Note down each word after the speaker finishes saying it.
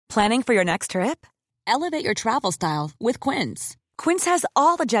Planning for your next trip? Elevate your travel style with Quince. Quince has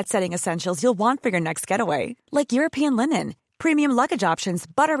all the jet-setting essentials you'll want for your next getaway, like European linen, premium luggage options,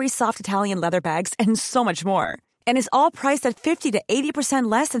 buttery soft Italian leather bags, and so much more. And is all priced at 50 to 80%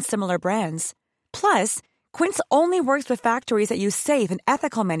 less than similar brands. Plus, Quince only works with factories that use safe and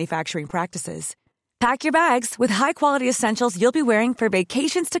ethical manufacturing practices. Pack your bags with high-quality essentials you'll be wearing for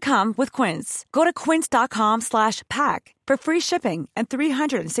vacations to come with Quince. Go to quince.com/pack for free shipping and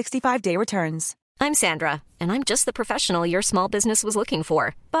 365-day returns. I'm Sandra, and I'm just the professional your small business was looking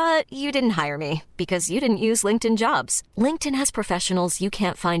for. But you didn't hire me because you didn't use LinkedIn Jobs. LinkedIn has professionals you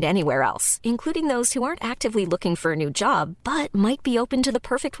can't find anywhere else, including those who aren't actively looking for a new job, but might be open to the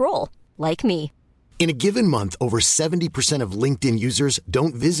perfect role, like me. In a given month, over 70% of LinkedIn users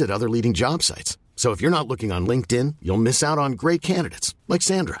don't visit other leading job sites. So if you're not looking on LinkedIn, you'll miss out on great candidates like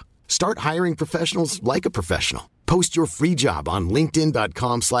Sandra. Start hiring professionals like a professional. Post your free job on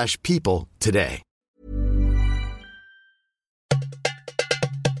linkedin.com/people today.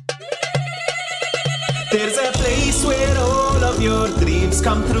 There's a place where all of your dreams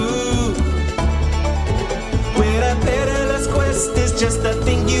come true, where a perilous quest is just a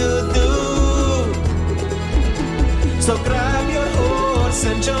thing you do. So grab your horse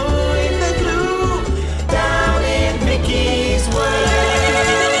and join the crew down in Vicky's World.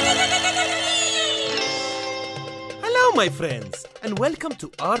 Hello, my friends, and welcome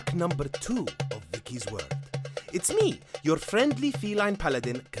to arc number 2 of Vicky's World. It's me, your friendly feline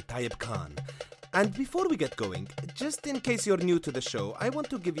paladin, Katayeb Khan. And before we get going, just in case you're new to the show, I want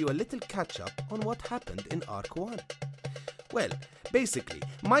to give you a little catch-up on what happened in Arc 1. Well, basically,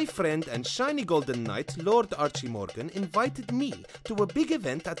 my friend and shiny golden knight, Lord Archie Morgan, invited me to a big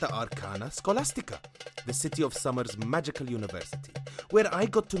event at the Arcana Scholastica, the City of Summer's magical university, where I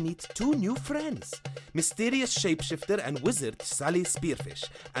got to meet 2 new friends, mysterious shapeshifter and wizard Sally Spearfish,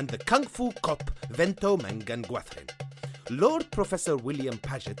 and the kung fu cop Vento Manganguathrin. Lord Professor William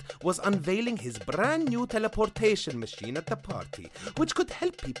Paget was unveiling his brand new teleportation machine at the party, which could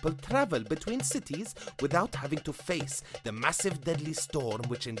help people travel between cities without having to face the massive deadly storm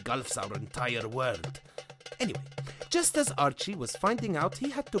which engulfs our entire world. Anyway, just as Archie was finding out he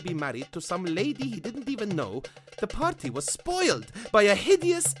had to be married to some lady he didn't even know, the party was spoiled by a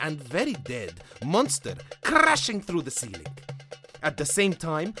hideous and very dead monster crashing through the ceiling. At the same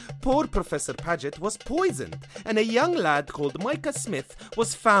time, poor Professor Paget was poisoned, and a young lad called Micah Smith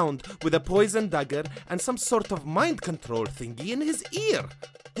was found with a poison dagger and some sort of mind control thingy in his ear.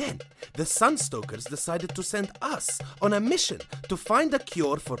 Then, the Sunstokers decided to send us on a mission to find a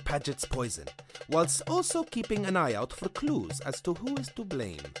cure for Paget's poison, whilst also keeping an eye out for clues as to who is to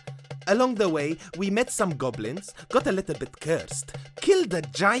blame. Along the way, we met some goblins, got a little bit cursed, killed a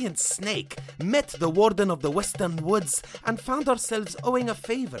giant snake, met the warden of the Western Woods, and found ourselves owing a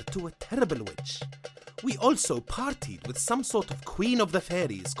favor to a terrible witch. We also partied with some sort of queen of the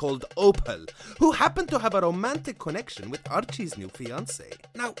fairies called Opal, who happened to have a romantic connection with Archie's new fiancée.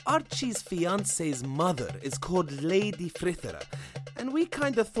 Now, Archie's fiancée's mother is called Lady Frithera, and we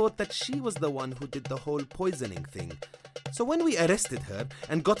kinda thought that she was the one who did the whole poisoning thing. So when we arrested her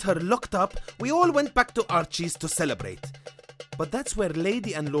and got her locked up, we all went back to Archie's to celebrate. But that's where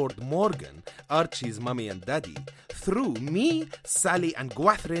Lady and Lord Morgan, Archie's mummy and daddy, threw me, Sally and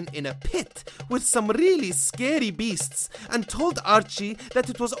Guathrin in a pit with some really scary beasts and told Archie that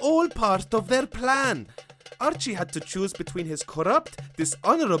it was all part of their plan. Archie had to choose between his corrupt,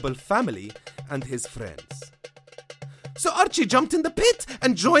 dishonorable family and his friends. So Archie jumped in the pit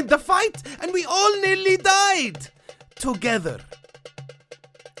and joined the fight, and we all nearly died. Together.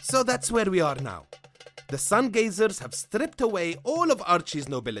 So that's where we are now. The Sungazers have stripped away all of Archie's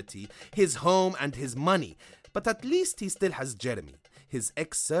nobility, his home and his money, but at least he still has Jeremy, his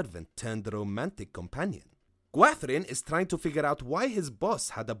ex-servant turned romantic companion. Guathrin is trying to figure out why his boss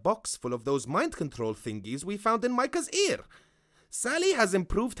had a box full of those mind control thingies we found in Micah's ear. Sally has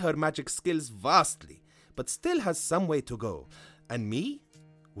improved her magic skills vastly, but still has some way to go. And me?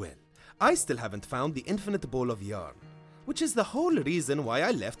 Well, I still haven't found the infinite ball of yarn, which is the whole reason why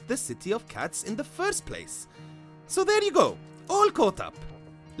I left the City of Cats in the first place. So there you go, all caught up.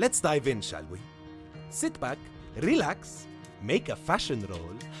 Let's dive in, shall we? Sit back, relax, make a fashion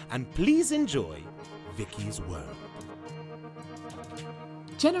roll, and please enjoy Vicky's World.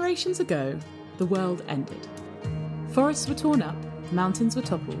 Generations ago, the world ended. Forests were torn up, mountains were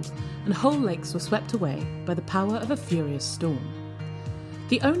toppled, and whole lakes were swept away by the power of a furious storm.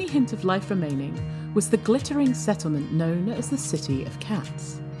 The only hint of life remaining was the glittering settlement known as the City of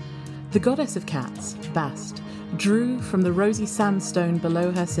Cats. The goddess of cats, Bast, drew from the rosy sandstone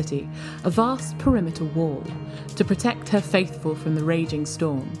below her city a vast perimeter wall to protect her faithful from the raging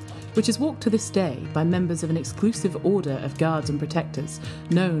storm, which is walked to this day by members of an exclusive order of guards and protectors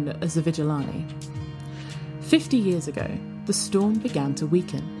known as the Vigilani. 50 years ago, the storm began to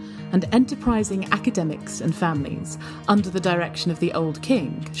weaken, and enterprising academics and families, under the direction of the old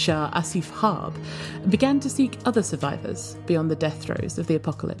king, Shah Asif Harb, began to seek other survivors beyond the death throes of the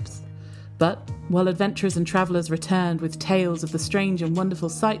apocalypse. But while adventurers and travellers returned with tales of the strange and wonderful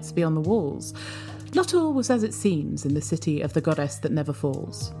sights beyond the walls, not all was as it seems in the city of the goddess that never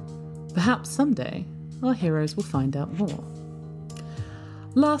falls. Perhaps someday our heroes will find out more.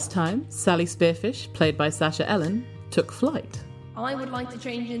 Last time, Sally Spearfish, played by Sasha Ellen, took flight. I would like to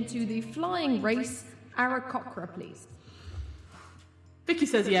change into the flying race Aarakocra, please. Vicky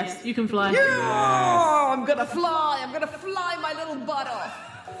says yes, you can fly. Yeah! I'm gonna fly my little butt off.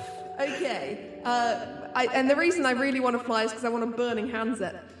 Okay. And the reason I really want to fly is because I want a burning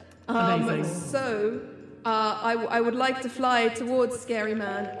handset. Amazing. So, I would like to fly towards Scary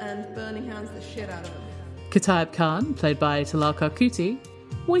Man and burning hands the shit out of him. Katayeb Khan, played by Talal Karkuti,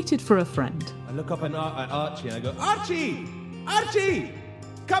 waited for a friend. I look up at Archie and I go, Archie! Archie!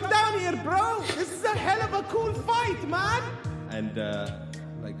 Come down here, bro! This is a hell of a cool fight, man! And,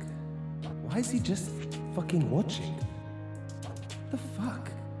 why is he just fucking watching? What the fuck?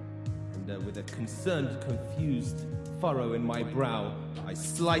 And with a concerned, confused furrow in my brow, I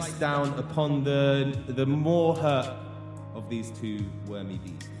slice down upon the more hurt of these two wormy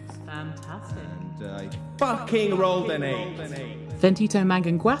beasts. Fantastic. And I fucking rolled an 8. Ventito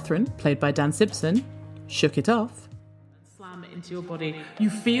Mangan Gwathron, played by Dan Simpson, shook it off. Slam it into your body. You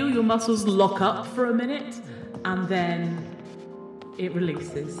feel your muscles lock up for a minute, and then it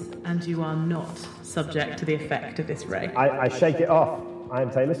releases, and you are not subject to the effect of this ray. I shake it off. I am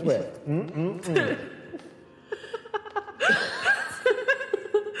Taylor Swift. Taylor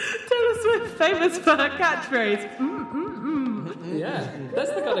Swift, famous for her catchphrase. Yeah,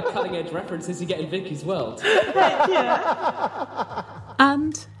 that's the kind of cutting-edge references you get in Vicky's world. Yeah.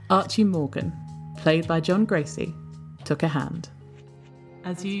 And Archie Morgan, played by John Gracie, took a hand.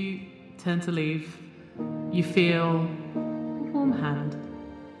 As you turn to leave, you feel a warm hand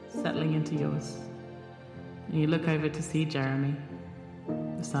settling into yours. And you look over to see Jeremy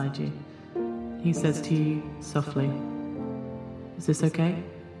beside you. He says to you softly, "Is this okay?"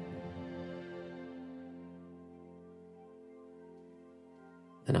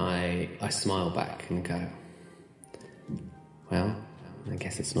 And I smile back and go, well, I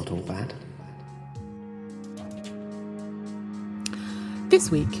guess it's not all bad. This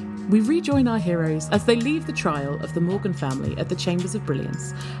week, we rejoin our heroes as they leave the trial of the Morgan family at the Chambers of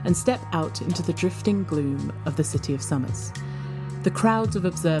Brilliance and step out into the drifting gloom of the City of Summers. The crowds of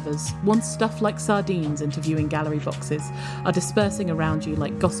observers, once stuffed like sardines into viewing gallery boxes, are dispersing around you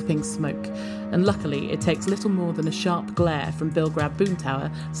like gossiping smoke, and luckily it takes little more than a sharp glare from Bill Grab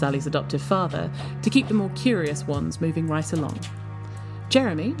Boontower, Sally's adoptive father, to keep the more curious ones moving right along.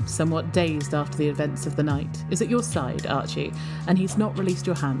 Jeremy, somewhat dazed after the events of the night, is at your side, Archie, and he's not released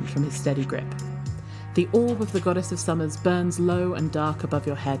your hand from his steady grip. The orb of the Goddess of Summers burns low and dark above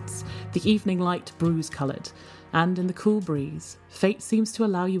your heads, the evening light bruise-coloured, and in the cool breeze, fate seems to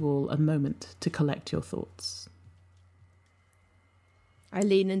allow you all a moment to collect your thoughts. I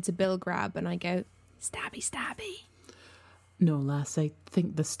lean into Bill Grab and I go, "Stabby, stabby." No, lass, I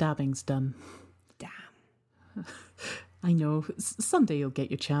think the stabbing's done. Damn. I know. Someday you'll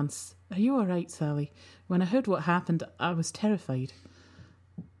get your chance. Are you all right, Sally? When I heard what happened, I was terrified.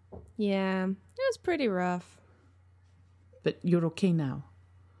 Yeah, it was pretty rough. But you're okay now?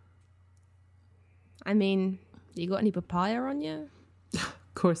 I mean, you got any papaya on you?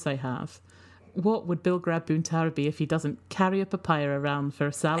 Of course I have. What would Bill Grab Boontower be if he doesn't carry a papaya around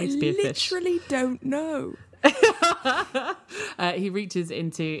for Sally Spearfish? I literally don't know. He reaches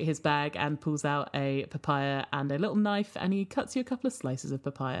into his bag and pulls out a papaya and a little knife, and he cuts you a couple of slices of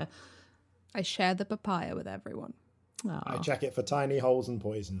papaya. I share the papaya with everyone. Aww. I check it for tiny holes and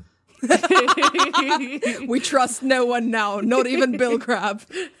poison. We trust no one now, not even Bill Grab.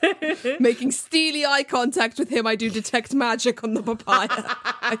 Making steely eye contact with him, I do detect magic on the papaya.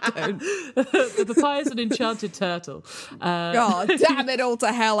 I don't. The papaya's an enchanted turtle. God damn it all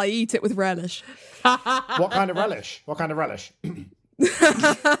to hell, I eat it with relish. What kind of relish? What kind of relish? There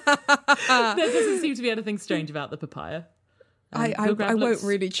doesn't seem to be anything strange about the papaya. I won't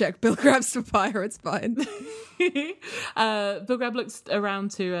really check Bill Grab's papaya, it's fine. Bill Grab looks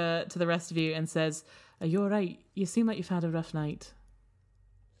around to the rest of you and says, "Are you all right? You seem like you've had a rough night."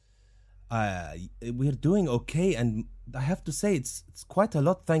 We're doing okay, and I have to say it's quite a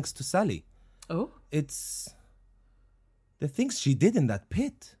lot thanks to Sally. Oh? It's The things she did in that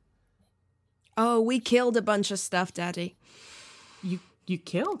pit. Oh, we killed a bunch of stuff, Daddy. You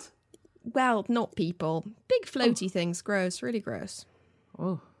killed? Well, not people. Big floaty things. Gross. Really gross.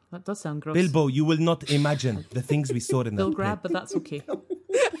 Oh, that does sound gross. Bilbo, you will not imagine the things we saw in that Bill pit. Grab, but that's okay.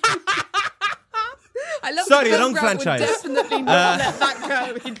 I love Sorry, that Bill wrong Grant franchise. would definitely not let that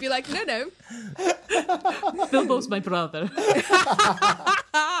go. He'd be like, no. Bilbo's my brother.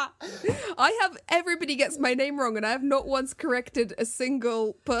 Everybody gets my name wrong, and I have not once corrected a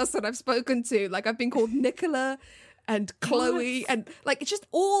single person I've spoken to. Like, I've been called Nicola and Chloe, and like, it's just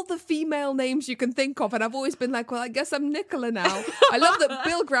all the female names you can think of, and I've always been like, well, I guess I'm Nicola now. I love that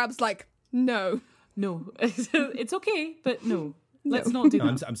Bill Grab's like, no. It's okay, but no. Let's not do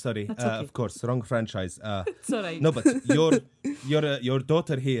that. I'm sorry. That's okay. Of course, wrong franchise. It's all right. No, but your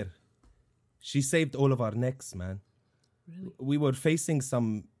daughter here, she saved all of our necks, man. Really? We were facing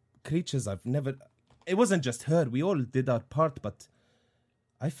some creatures I've never... It wasn't just her. We all did our part, but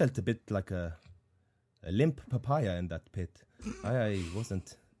I felt a bit like a limp papaya in that pit. I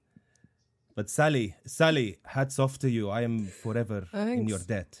wasn't... But Sally, hats off to you. I am forever in your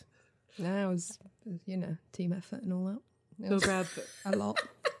debt. No, it was, team effort and all that. Bill Grab a lot.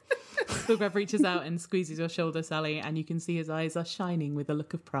 Bill Grab reaches out and squeezes your shoulder, Sally, and you can see his eyes are shining with a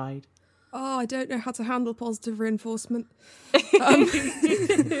look of pride. Oh, I don't know how to handle positive reinforcement.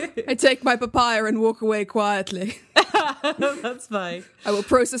 I take my papaya and walk away quietly. That's fine. I will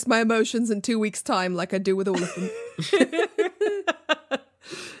process my emotions in 2 weeks' time, like I do with all of them.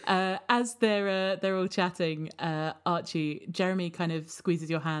 As they're all chatting, Archie, Jeremy kind of squeezes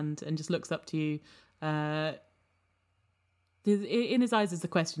your hand and just looks up to you. In his eyes is the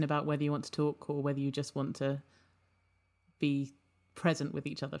question about whether you want to talk or whether you just want to be present with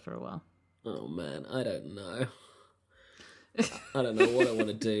each other for a while. Oh man, I don't know. I don't know what I want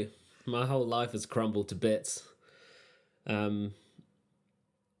to do. My whole life has crumbled to bits. I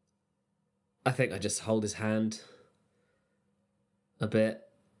think I just hold his hand a bit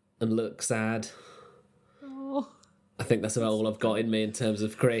and look sad. Oh. I think that's about all I've got in me in terms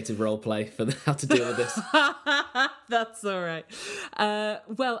of creative roleplay for how to deal with this. That's all right.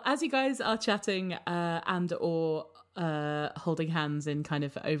 Well, as you guys are chatting or holding hands in kind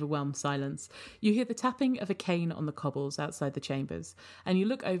of overwhelmed silence, you hear the tapping of a cane on the cobbles outside the chambers, and you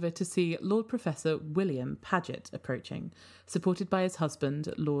look over to see Lord Professor William Paget approaching, supported by his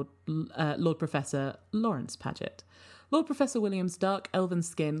husband, Lord Professor Lawrence Paget. Lord Professor William's dark elven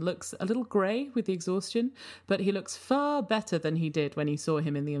skin looks a little grey with the exhaustion, but he looks far better than he did when you saw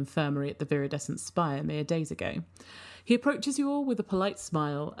him in the infirmary at the Viridescent Spire mere days ago. He approaches you all with a polite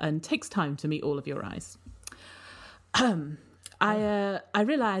smile and takes time to meet all of your eyes. I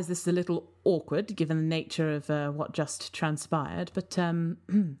realise this is a little awkward given the nature of what just transpired, but I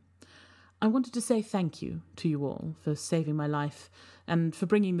wanted to say thank you to you all for saving my life and for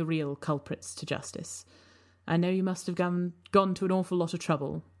bringing the real culprits to justice. I know you must have gone to an awful lot of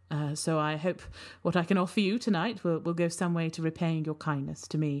trouble, so I hope what I can offer you tonight will go some way to repaying your kindness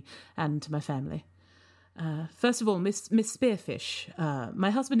to me and to my family. First of all, Miss Spearfish, my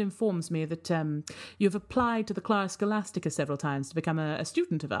husband informs me that you have applied to the Clara Scholastica several times to become a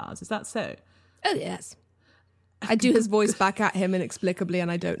student of ours. Is that so? Oh, yes. I do his voice back at him inexplicably,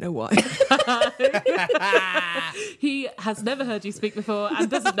 and I don't know why. He has never heard you speak before and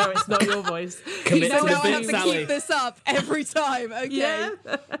doesn't know it's not your voice. Commit So to now the I bit, have to Sally. keep this up every time, okay? Yeah.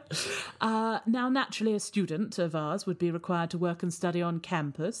 Now, naturally, a student of ours would be required to work and study on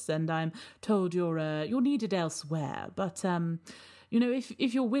campus, and I'm told you're needed elsewhere. But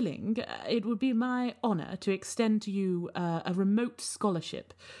if you're willing, it would be my honour to extend to you a remote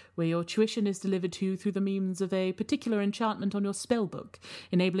scholarship where your tuition is delivered to you through the means of a particular enchantment on your spellbook,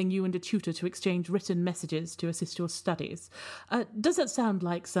 enabling you and a tutor to exchange written messages to assist your studies. Does that sound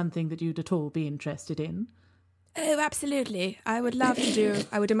like something that you'd at all be interested in? Oh, absolutely. I would love to do.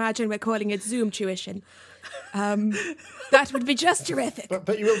 I would imagine we're calling it Zoom tuition. That would be just terrific.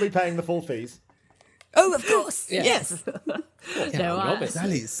 But you will be paying the full fees. Oh, of course. Yeah. Yes.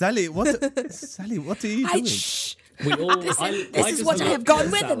 Sally, what are you doing? Shh. We all. This I is just what I look have gone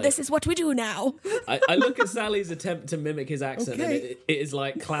at with, Sally. and this is what we do now. I look at Sally's attempt to mimic his accent, and Okay. it is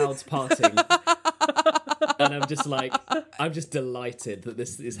like clouds parting. And I'm just delighted that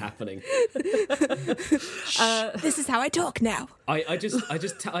this is happening. This is how I talk now. I just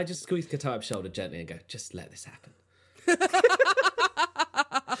squeeze Katayab's shoulder gently and go, just let this happen.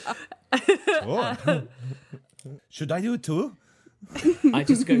 Oh. Should I do it too? I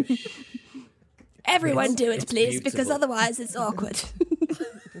just go, shh. Everyone do it, it's please, because beautiful. otherwise it's awkward.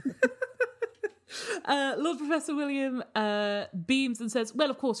 Lord Professor William beams and says, well,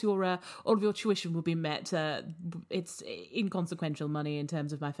 of course, all of your tuition will be met. It's inconsequential money in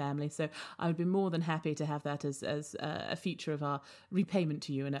terms of my family, so I would be more than happy to have that as a feature of our repayment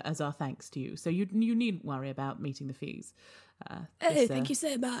to you and as our thanks to you. So you needn't worry about meeting the fees. Thank you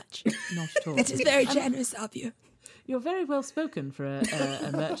so much. Not at all. It is very generous of you. You're very well spoken for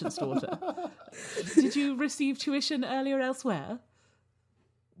a merchant's daughter. Did you receive tuition earlier elsewhere?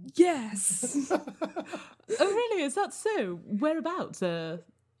 Yes. Oh, really? Is that so? Whereabouts?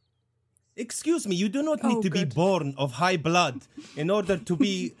 Excuse me, you do not need to be born of high blood in order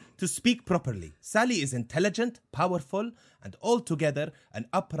to speak properly. Sally is intelligent, powerful, and altogether an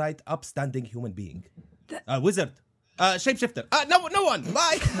upright, upstanding human being. Wizard. Shapeshifter. No one.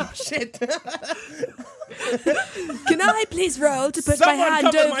 Bye. Oh, shit. Can I please roll to put my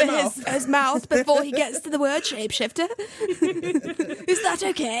hand over his mouth before he gets to the word shapeshifter? Is that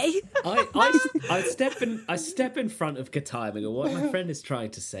okay? I step in front of Katayeb and go, what my friend is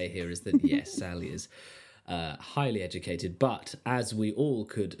trying to say here is that, yes, Sally is highly educated, but as we all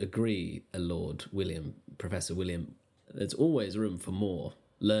could agree, Professor William, there's always room for more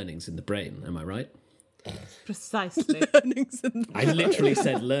learnings in the brain, am I right? Precisely. I literally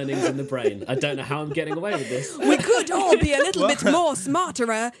said learnings in the brain. I don't know how I'm getting away with this. We could all be a little bit more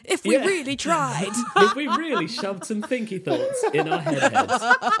smarter if we really tried. If we really shoved some thinky thoughts in our heads.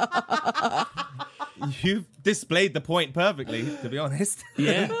 You've displayed the point perfectly, to be honest.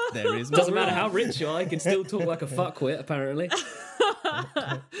 Yeah. There is Doesn't matter how rich you are, you can still talk like a fuckwit, apparently.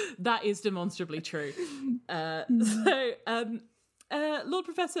 That is demonstrably true. Lord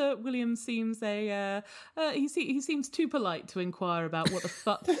Professor Williams seems he seems too polite to inquire about what the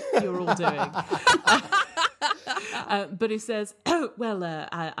fuck you're all doing. But he says,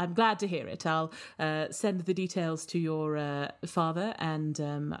 I'm glad to hear it. I'll send the details to your father,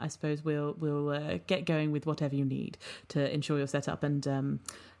 and I suppose we'll get going with whatever you need to ensure you're set up, and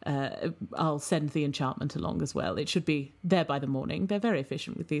I'll send the enchantment along as well. It should be there by the morning. They're very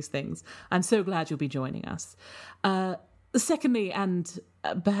efficient with these things. I'm so glad you'll be joining us. Secondly, and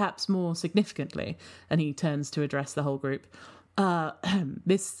perhaps more significantly, and he turns to address the whole group,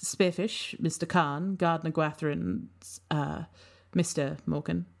 Miss Spearfish, Mr. Khan, Gardner Gwathron's Mr.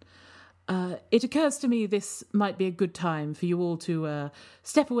 Morgan, it occurs to me this might be a good time for you all to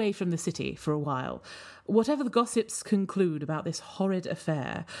step away from the city for a while. Whatever the gossips conclude about this horrid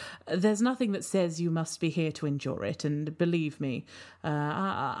affair, there's nothing that says you must be here to endure it, and believe me,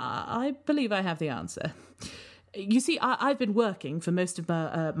 I believe I have the answer. You see, I've been working for most of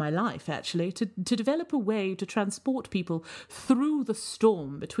my life, actually, to develop a way to transport people through the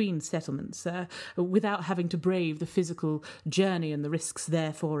storm between settlements without having to brave the physical journey and the risks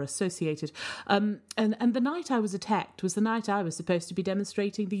therefore associated. And the night I was attacked was the night I was supposed to be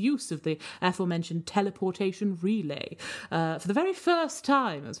demonstrating the use of the aforementioned teleportation relay for the very first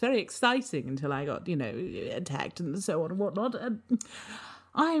time. It was very exciting until I got, attacked and so on and whatnot.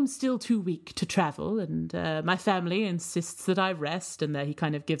 I am still too weak to travel, and my family insists that I rest, and he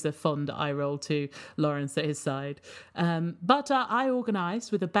kind of gives a fond eye roll to Lawrence at his side. But I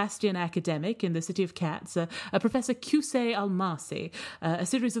organised with a Bastion academic in the City of Cats, a Professor Qusay Almasi, a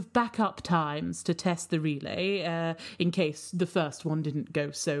series of backup times to test the relay, in case the first one didn't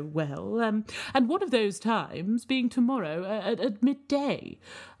go so well. And one of those times being tomorrow at midday.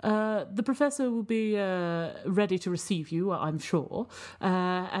 The Professor will be ready to receive you, I'm sure.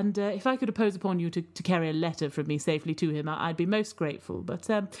 And if I could impose upon you to carry a letter from me safely to him, I'd be most grateful. But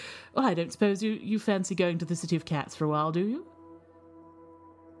I don't suppose you fancy going to the City of Cats for a while, do you?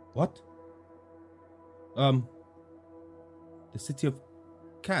 What? The City of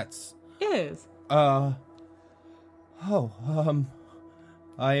Cats? Yes. I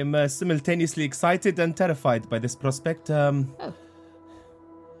am simultaneously excited and terrified by this prospect.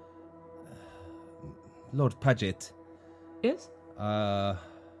 Lord Paget. Yes? I'm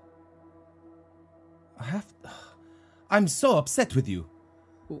so upset with you.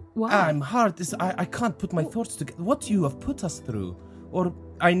 Why? I can't put my thoughts together. What you have put us through, or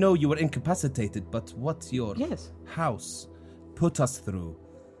I know you were incapacitated, but what your house put us through.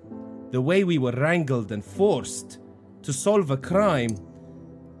 The way we were wrangled and forced to solve a crime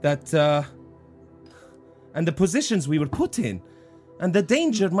that, and the positions we were put in, and the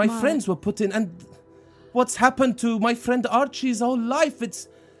danger my friends were put in, and what's happened to my friend Archie's whole life.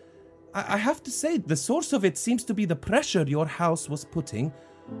 I have to say, the source of it seems to be the pressure your house was putting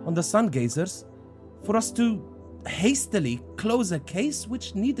on the Sungazers for us to hastily close a case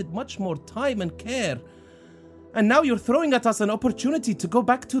which needed much more time and care. And now you're throwing at us an opportunity to go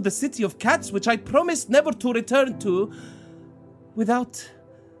back to the City of Cats, which I promised never to return to, without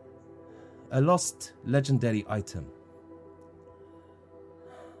a lost legendary item.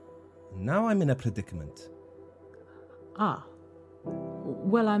 Now I'm in a predicament. Ah.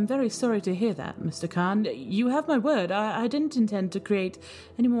 Well, I'm very sorry to hear that, Mr. Khan. You have my word. I didn't intend to create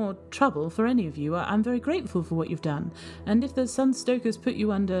any more trouble for any of you. I'm very grateful for what you've done. And if the Sunstokers put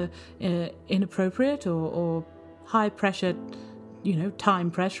you under inappropriate or high-pressure, time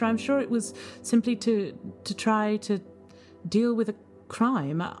pressure, I'm sure it was simply to try to deal with a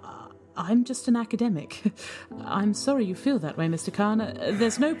crime. I'm just an academic. I'm sorry you feel that way, Mr. Khan.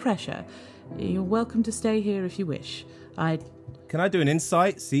 There's no pressure. You're welcome to stay here if you wish. Can I do an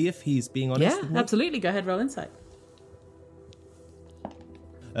insight, see if he's being honest with me? Absolutely. Go ahead, roll insight.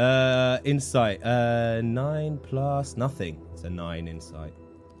 Insight. 9 plus nothing. It's a 9 insight.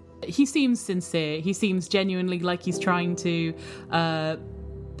 He seems sincere. He seems genuinely like he's trying to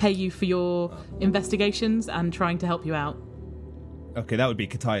pay you for your investigations and trying to help you out. Okay, that would be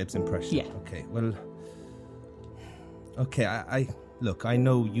Katayeb's impression. Yeah. Okay, well... Okay, I look, I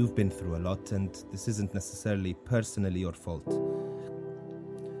know you've been through a lot, and this isn't necessarily personally your fault.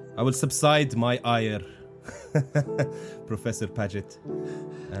 I will subside my ire, Professor Paget.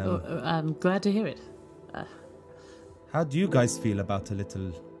 I'm glad to hear it. How do you guys feel about a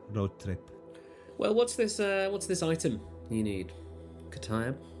little road trip? Well, what's this item you need,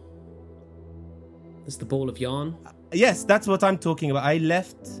 Katayeb? This the ball of yarn? Yes, that's what I'm talking about. I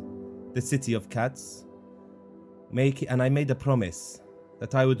left the city of cats, and I made a promise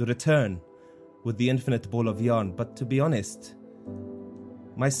that I would return with the infinite ball of yarn. But to be honest,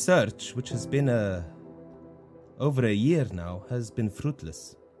 my search, which has been over a year now, has been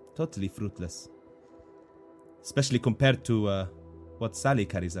fruitless. Totally fruitless. Especially compared to what Sally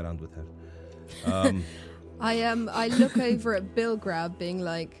carries around with her. I look over at Bill Grab, being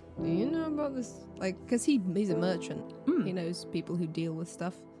like, "Do you know about this?" Like, because he's a merchant. He knows people who deal with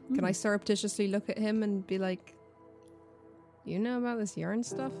stuff. Can I surreptitiously look at him and be like, "You know about this yarn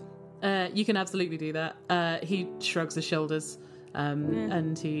stuff?" You can absolutely do that. He shrugs his shoulders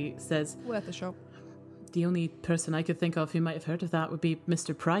and he says, "Worth a shot." The only person I could think of who might have heard of that would be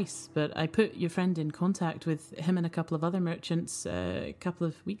Mr. Price, but I put your friend in contact with him and a couple of other merchants a couple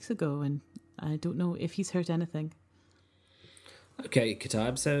of weeks ago, and I don't know if he's heard anything. Okay,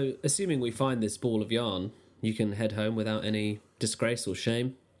 Katayeb, so assuming we find this ball of yarn, you can head home without any disgrace or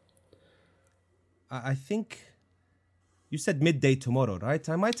shame? I think you said midday tomorrow, right?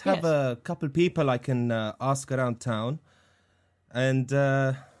 I might have a couple people I can ask around town. And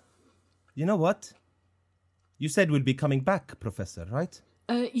you know what? You said we'll be coming back, Professor, right?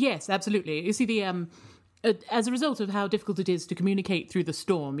 Yes, absolutely. You see, as a result of how difficult it is to communicate through the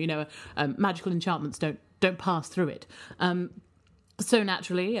storm, magical enchantments don't pass through it. So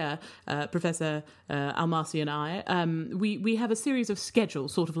naturally, Professor Almasi and I, we have a series of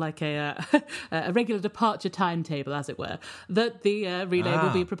schedules, sort of like a regular departure timetable, as it were, that the relay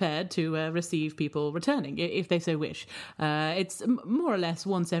will be prepared to receive people returning, if they so wish. It's more or less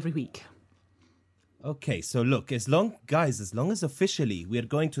once every week. Okay, so look, as long as officially we are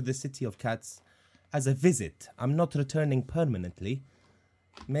going to the City of Cats as a visit, I'm not returning permanently,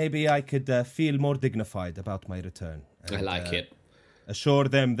 maybe I could feel more dignified about my return. And, I like it. Assure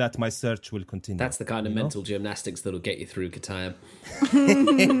them that my search will continue. That's the kind of mental gymnastics that'll get you through, Katayeb.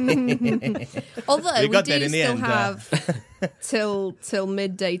 Although we do still have till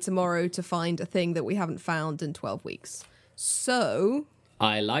midday tomorrow to find a thing that we haven't found in 12 weeks. So...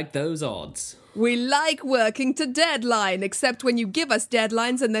 I like those odds. We like working to deadline, except when you give us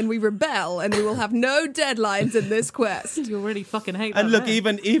deadlines and then we rebel, and we will have no deadlines in this quest. You really fucking hate that. And look,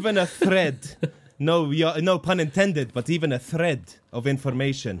 even a thread, no pun intended, but even a thread of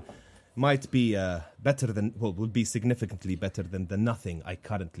information might be would be significantly better than the nothing I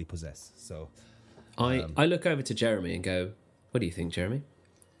currently possess. So, I look over to Jeremy and go, "What do you think, Jeremy?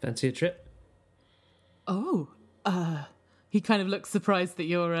 Fancy a trip?" Oh, he kind of looks surprised that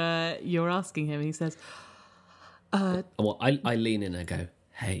you're asking him. He says, Well, I lean in and go,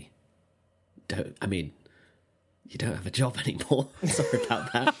 "Hey, you don't have a job anymore. Sorry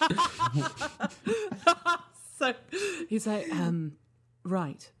about that." So he's like,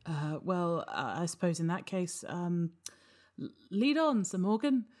 right. Well, I suppose in that case, lead on, Sir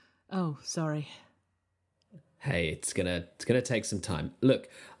Morgan. Oh, sorry. Hey, it's gonna take some time. Look,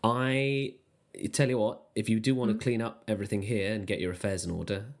 I tell you what, if you do want to clean up everything here and get your affairs in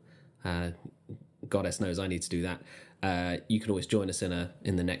order, goddess knows I need to do that. You can always join us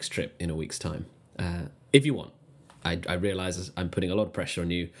in the next trip in a week's time, if you want. I realise I'm putting a lot of pressure on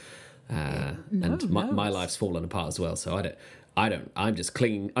you, my life's fallen apart as well. So I don't. I'm just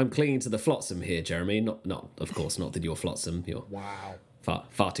clinging. I'm clinging to the flotsam here, Jeremy. Not of course, not that you're flotsam. You're wow.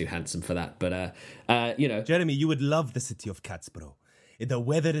 far too handsome for that. But Jeremy, you would love the city of cats, bro. The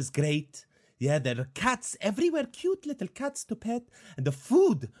weather is great. Yeah, there are cats everywhere, cute little cats to pet. And the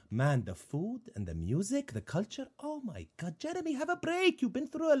food, man, the food and the music, the culture. Oh my God, Jeremy, have a break. You've been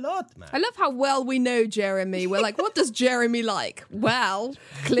through a lot, man. I love how well we know Jeremy. We're like, what does Jeremy like? Well,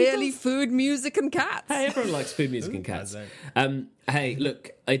 clearly food, music, and cats. Hey, everyone likes food, music, and cats. Hey,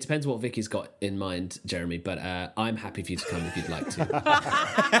 look, it depends what Vicky's got in mind, Jeremy, but I'm happy for you to come if you'd like to.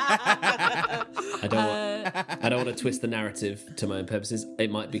 I don't want to twist the narrative to my own purposes.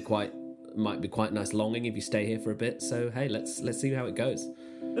 It might be quite nice longing if you stay here for a bit. So hey, let's see how it goes.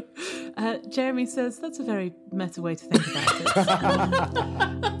 Jeremy says that's a very meta way to think about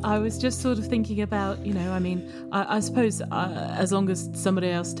it. I was just sort of thinking about, I suppose as long as somebody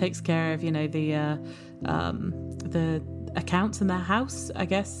else takes care of, the accounts in their house, I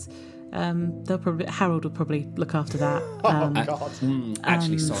guess. Harold will probably look after that. God.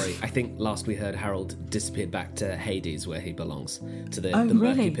 Actually, sorry. I think last we heard Harold disappeared back to Hades, where he belongs, to the really?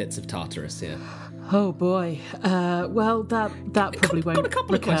 murky pits of Tartarus. Yeah. Oh boy. Well, that probably won't. Got a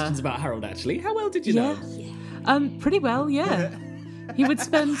couple of questions about Harold. Actually, how well did you know? Pretty well. Yeah. He would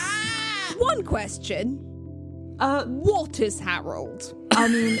spend. One question. What is Harold? I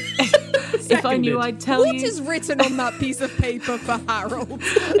mean, if I knew, I'd tell you. What is written on that piece of paper for Harold?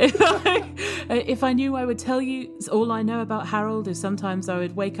 If I knew, I would tell you. All I know about Harold is sometimes I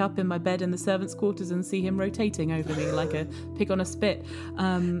would wake up in my bed in the servants' quarters and see him rotating over me like a pig on a spit.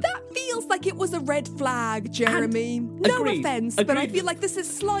 That feels like it was a red flag, Jeremy. No offence, but I feel like this is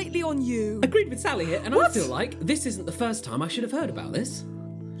slightly on you. Agreed with Sally here, and I feel like this isn't the first time I should have heard about this.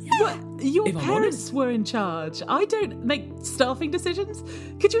 What? Your parents were in charge. I don't make staffing decisions.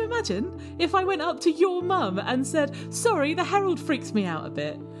 Could you imagine if I went up to your mum and said, sorry, the Herald freaks me out a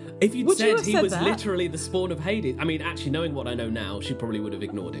bit? If you'd said he was literally the spawn of Hades, I mean, actually, knowing what I know now, she probably would have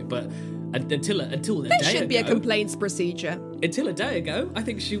ignored it. But until a day ago... There should be a complaints procedure. Until a day ago, I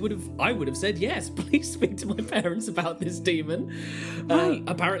think I would have said, yes, please speak to my parents about this demon. Right.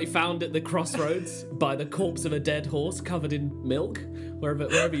 Apparently found at the crossroads by the corpse of a dead horse covered in milk,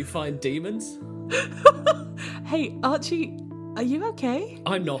 wherever you find demons. Hey, Archie... Are you okay?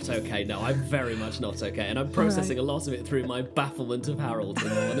 I'm not okay, no. I'm very much not okay. And I'm processing a lot of it through my bafflement of Harold,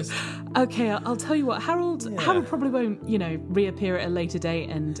 if I'm honest. Okay, I'll tell you what. Harold probably won't, reappear at a later date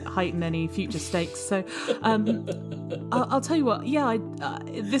and heighten any future stakes. So, I'll tell you what. Yeah,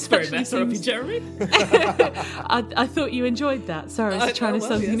 this very actually messed up, seems... Jeremy. I thought you enjoyed that. Sorry, I was trying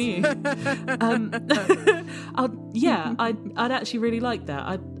something new. I'd actually really like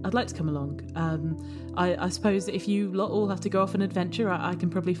that. I'd like to come along. I suppose if you lot all have to go off an adventure, I can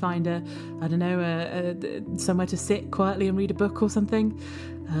probably find somewhere to sit quietly and read a book or something.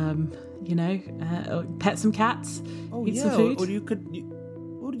 Or pet some cats, eat some food. Or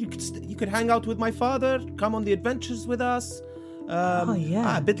you could hang out with my father, come on the adventures with us.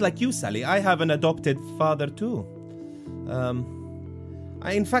 A bit like you, Sally. I have an adopted father too.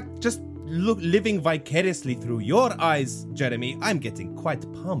 I in fact just living vicariously through your eyes, Jeremy, I'm getting quite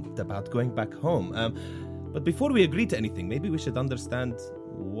pumped about going back home. But before we agree to anything, maybe we should understand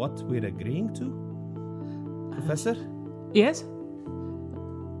what we're agreeing to, Professor? Yes?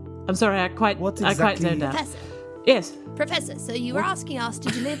 I'm sorry, I quite zoned out. Professor? Yes? Professor, so you were asking us to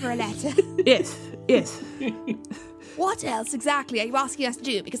deliver a letter? Yes. What else exactly are you asking us to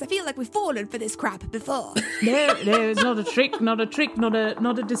do? Because I feel like we've fallen for this crap before. No, it's not a trick, not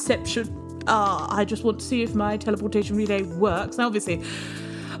a deception. I just want to see if my teleportation relay works. Now, obviously,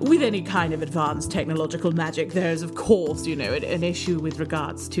 with any kind of advanced technological magic, there is, of course, an issue with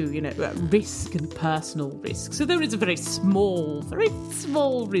regards to, risk and personal risk. So there is a very small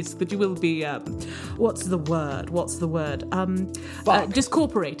risk that you will be, what's the word?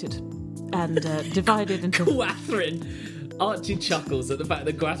 Discorporated and divided into... Gwathryn! Archie chuckles at the fact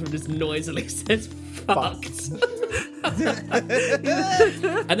that Gwathryn just noisily says fucked.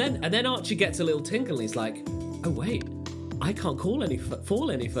 and then Archie gets a little tinkle and he's like, oh wait, I can't fall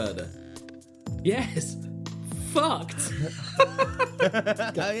any further. Yes, fucked.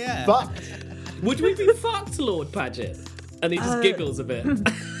 Oh yeah, fucked. Would we be fucked, Lord Paget? And he just giggles a bit.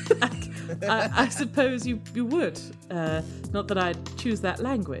 I suppose you would. Not that I'd choose that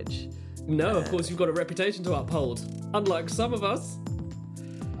language. No, of course you've got a reputation to uphold, unlike some of us.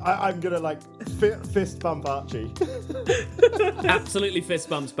 I'm gonna fist bump Archie. Absolutely fist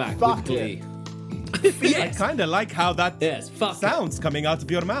bumps back Fuck with glee. Yes. I kind of like how that sounds coming out of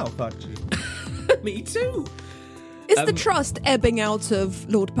your mouth, Archie. Me too. Is the trust ebbing out of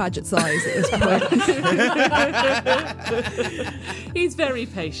Lord Paget's eyes at this point? He's very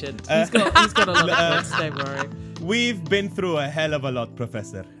patient. He's got a lot of words, don't worry. We've been through a hell of a lot,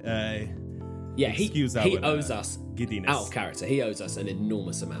 Professor. Yeah, he excuse our, owes us, giddiness. out of character, he owes us an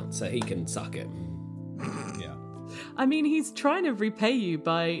enormous amount, so he can suck it. Yeah. I mean, he's trying to repay you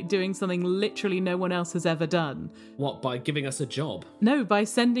by doing something literally no one else has ever done. What, by giving us a job? No, by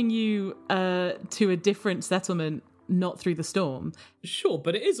sending you to a different settlement, not through the storm. Sure,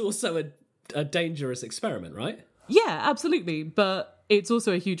 but it is also a dangerous experiment, right? Yeah, absolutely, but it's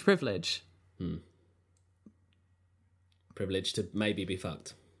also a huge privilege. Privilege to maybe be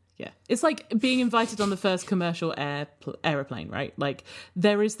fucked. Yeah, it's like being invited on the first commercial aeroplane, right? Like,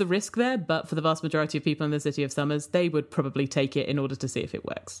 there is the risk there, but for the vast majority of people in the City of Summers, they would probably take it in order to see if it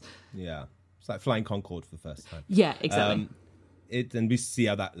works. Yeah. It's like flying Concorde for the first time. Yeah, exactly. And we see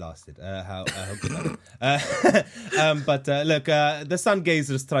how that lasted. How good that But look, the sun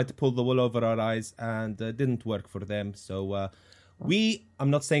gazers tried to pull the wool over our eyes and didn't work for them. So I'm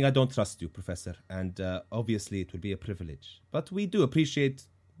not saying I don't trust you, Professor, and obviously it would be a privilege. But we do appreciate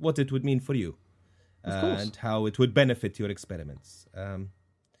what it would mean for you and how it would benefit your experiments.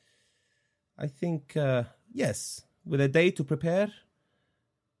 I think, yes, with a day to prepare.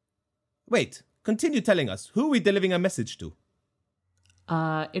 Wait, continue telling us. Who are we delivering a message to?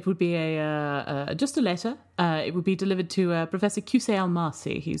 It would be just a letter. It would be delivered to Professor Qusay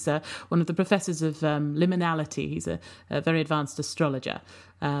Almasi. He's one of the professors of liminality. He's a very advanced astrologer.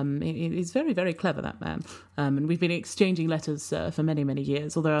 He's very, very clever, that man. And we've been exchanging letters for many, many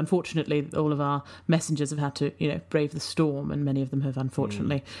years, although unfortunately all of our messengers have had to, brave the storm, and many of them have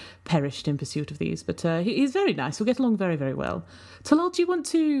unfortunately perished in pursuit of these. But he's very nice. We'll get along very, very well. Talal, do you want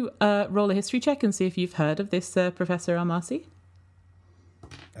to roll a history check and see if you've heard of this Professor Almasi?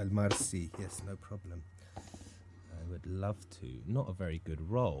 Almasi, yes, no problem. I would love to. Not a very good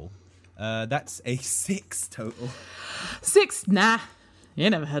roll. That's a 6 total. 6? Nah. You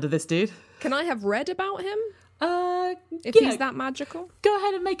never heard of this dude. Can I have read about him? If Yeah. he's that magical? Go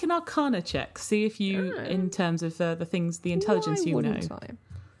ahead and make an Arcana check. See if you, in terms of the things, the intelligence Why you know. wouldn't I?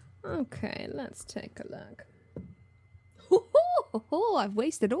 Okay, let's take a look. I've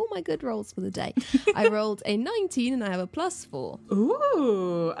wasted all my good rolls for the day. I rolled a 19 and I have a +4.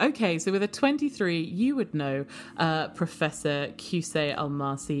 Ooh, okay. So with a 23, you would know Professor Qusay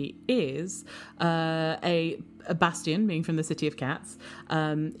Almasi is a Bastion, being from the City of Cats.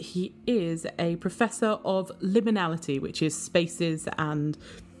 He is a professor of liminality, which is spaces and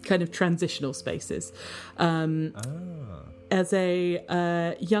kind of transitional spaces. As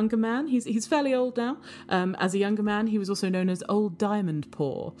a younger man, he's fairly old now. As a younger man, he was also known as Old Diamond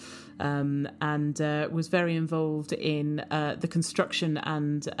Paw, and was very involved in the construction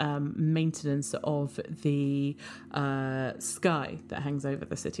and maintenance of the sky that hangs over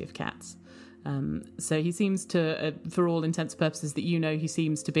the City of Cats. So he seems to, for all intents and purposes that he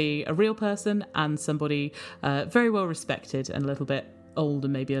seems to be a real person and somebody very well respected and a little bit old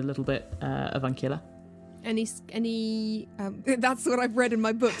and maybe a little bit avuncular. Any that's what I've read in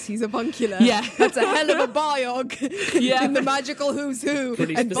my books. He's avuncular. Yeah. That's a hell of a biog Yeah. in the magical who's who.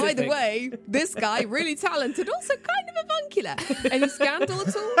 Pretty and by the specific. way, this guy, really talented, also kind of avuncular. Any scandal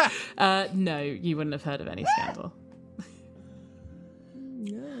at all? No, you wouldn't have heard of any scandal.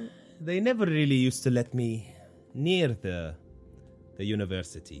 They never really used to let me near the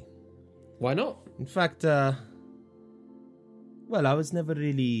university. Why not? In fact, I was never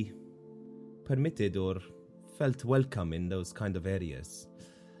really permitted or felt welcome in those kind of areas.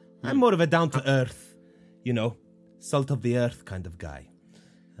 I'm more of a down-to-earth, salt of the earth kind of guy.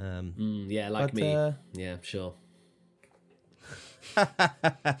 Yeah, like but, me. Yeah, sure.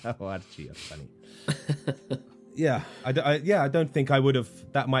 Archie, you're funny. Yeah, I don't think I would have.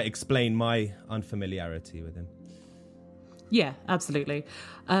 That might explain my unfamiliarity with him. Yeah, absolutely.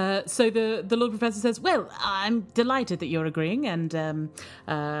 So the Lord Professor says, "Well, I'm delighted that you're agreeing, and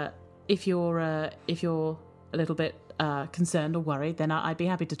if you're a little bit concerned or worried, then I'd be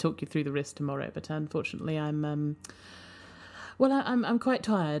happy to talk you through the risk tomorrow. But unfortunately, I'm quite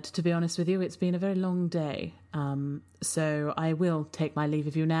tired, to be honest with you. It's been a very long day, so I will take my leave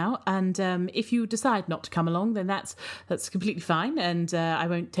of you now. And if you decide not to come along, then that's completely fine, and I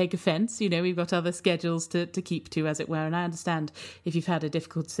won't take offence. We've got other schedules to keep to, as it were. And I understand if you've had a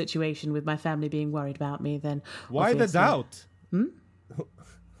difficult situation with my family being worried about me, then Why the obviously- doubt?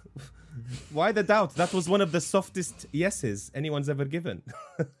 Why the doubt? That was one of the softest yeses anyone's ever given.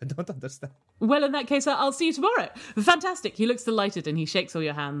 I don't understand. Well, in that case, I'll see you tomorrow. Fantastic. He looks delighted and he shakes all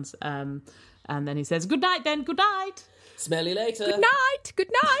your hands. And then he says, "Good night, then. Good night." Smell you later. Good night.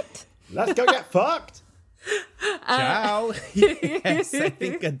 Good night. Let's go get fucked. Ciao. Yes, I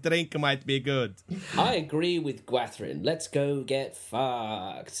think a drink might be good. I agree with Gwathrin. Let's go get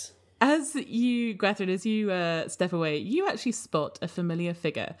fucked. As you, Gwathryn, as you step away, you actually spot a familiar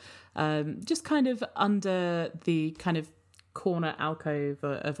figure, just kind of under the kind of corner alcove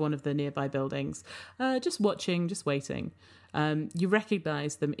of one of the nearby buildings, just watching, just waiting. You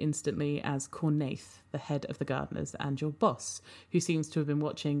recognise them instantly as Cornaith, the head of the gardeners, and your boss, who seems to have been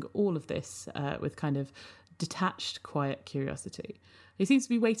watching all of this with kind of detached, quiet curiosity. He seems to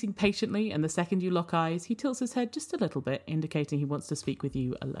be waiting patiently, and the second you lock eyes, he tilts his head just a little bit, indicating he wants to speak with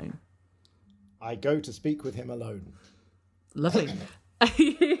you alone. I go to speak with him alone. Lovely.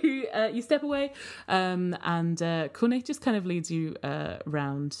 You step away, and Cornaith just kind of leads you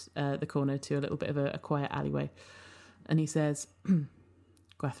round the corner to a little bit of a quiet alleyway. And he says,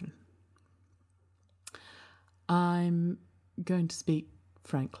 Gwathryn, I'm going to speak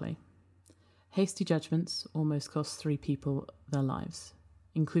frankly. Hasty judgments almost cost 3 people their lives,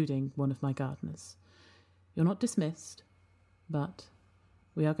 including one of my gardeners. You're not dismissed, but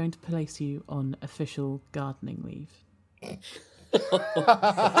we are going to place you on official gardening leave.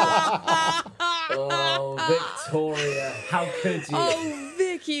 Oh, Victoria, how could you? Oh,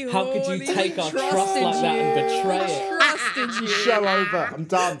 Vicky, How could you take our trust like that and betray it? Trusted you. Show over. I'm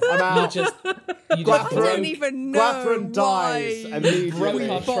done. I'm out. You just I don't even know Gwathryn dies why. immediately. broke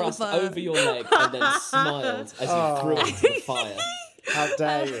our trust Bother. over your leg and then smiled as you threw it into the fire. How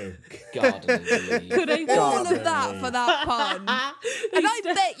dare you? Gardening leave. All of that for that pun. And I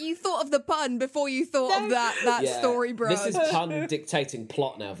bet you thought of the pun before you thought of that Yeah. story, bro. This is pun dictating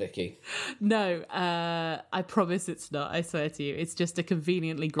plot now, Vicky. No, I promise it's not. I swear to you. It's just a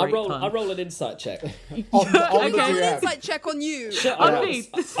conveniently great pun. I roll an insight check. On the Okay. DM. Insight check on you. On me.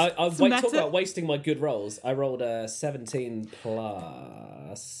 Talk meta. about wasting my good rolls. I rolled a 17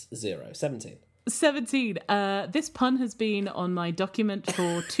 plus 0. 17. 17. This pun has been on my document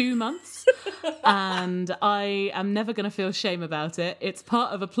for 2 months, and I am never going to feel shame about it. It's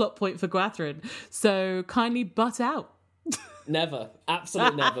part of a plot point for Gwathryn, so kindly butt out. Never.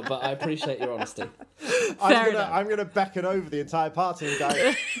 Absolutely never, but I appreciate your honesty. I'm gonna beckon over the entire party and go,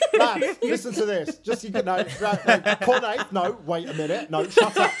 man, listen to this. Just you can know, Cornaith, no, wait a minute, no,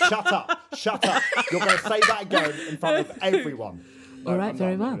 shut up. You're gonna say that again in front of everyone. No, All right,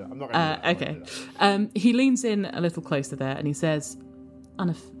 very well. I'm not gonna do that. Okay. He leans in a little closer there and he says,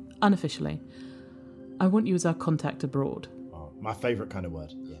 unofficially, I want you as our contact abroad. Oh, my favourite kind of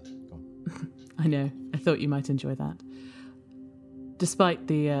word. Yeah, go on. I know. I thought you might enjoy that. Despite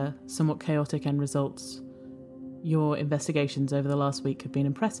the somewhat chaotic end results, your investigations over the last week have been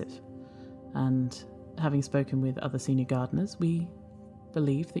impressive. And having spoken with other senior gardeners, we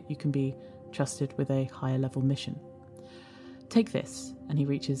believe that you can be trusted with a higher level mission. Take this, and he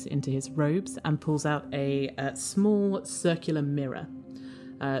reaches into his robes and pulls out a small circular mirror,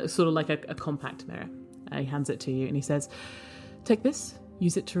 sort of like a compact mirror. He hands it to you and he says, take this,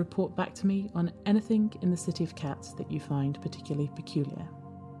 use it to report back to me on anything in the City of Cats that you find particularly peculiar.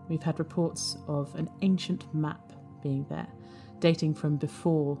 We've had reports of an ancient map being there, dating from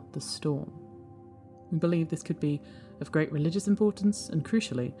before the storm. We believe this could be of great religious importance and,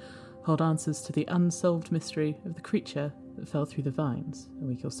 crucially, hold answers to the unsolved mystery of the creature that fell through the vines a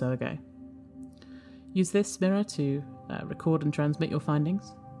week or so ago. Use this mirror to record and transmit your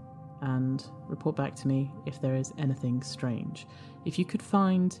findings, and report back to me if there is anything strange. If you could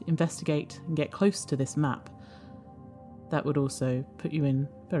find, investigate, and get close to this map, that would also put you in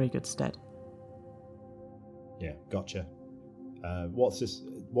very good stead. Yeah, gotcha. What's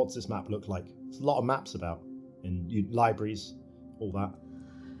this map look like? There's a lot of maps about in libraries, all that.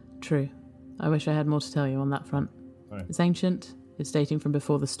 True. I wish I had more to tell you on that front. Right. It's ancient, it's dating from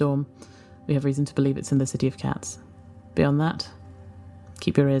before the storm. We have reason to believe it's in the City of Cats. Beyond that,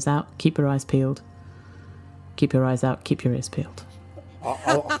 keep your ears out, keep your eyes peeled. Keep your eyes out, keep your ears peeled.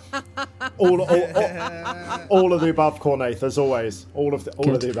 All of the above, Cornaith, as always. All of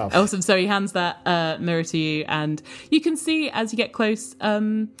the above. Awesome. So he hands that mirror to you, and you can see as you get close,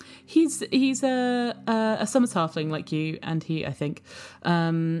 he's a Summers halfling like you, and he, I think,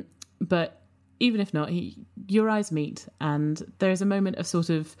 but even if not, your eyes meet, and there's a moment of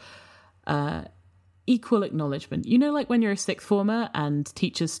sort of equal acknowledgement. You know, like when you're a sixth former and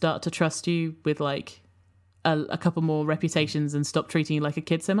teachers start to trust you with like a couple more reputations and stop treating you like a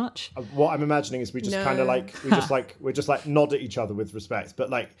kid so much. What I'm imagining is we just kind of like we just nod at each other with respect, but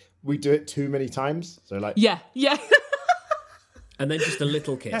like we do it too many times. So like yeah. And then just a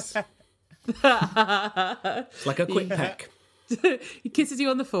little kiss. It's like a quick peck. He kisses you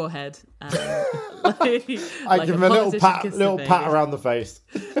on the forehead. I give him a little pat around the face,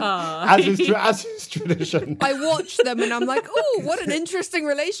 as is tradition. I watch them and I'm like, oh, what an interesting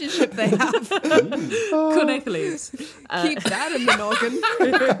relationship they have. Cornaith leaves. Keep that in the noggin.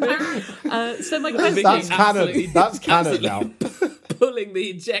 So my question... That's canon. That's canon now. Pulling the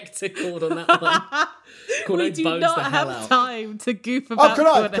ejector cord on that one. We Cornaith do bones not the hell have out. time to goof Oh, about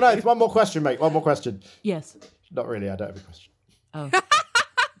can I? One more question, mate. One more question. Yes. Not really. I don't have a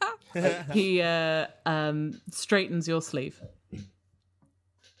question. He straightens your sleeve.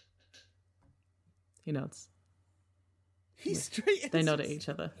 He nods. He straightens. They nod at each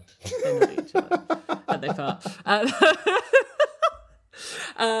other. And they fart.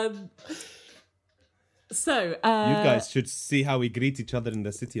 You guys should see how we greet each other in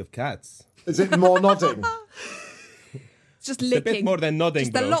the City of Cats. Is it more nodding? Just It's licking. a bit more than nodding,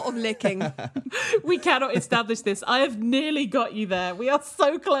 Just bro. a lot of licking. We cannot establish this. I have nearly got you there. We are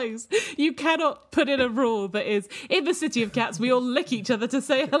so close. You cannot put in a rule that is, in the City of Cats, we all lick each other to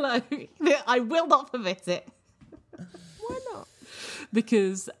say hello. I will not permit it. Why not?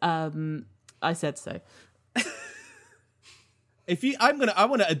 Because I said so. I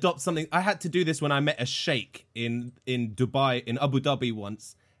want to adopt something. I had to do this when I met a sheikh in Dubai, in Abu Dhabi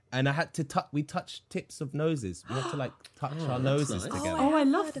once. And I had to we touched tips of noses. We had to touch our noses nice. together. Oh, I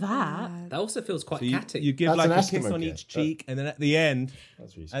love that. That also feels quite So catty. you give That's like an a kiss Eskimo on kiss, each cheek, and then at the end,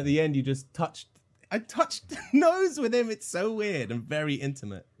 you just touched. I touched nose with him. It's so weird and very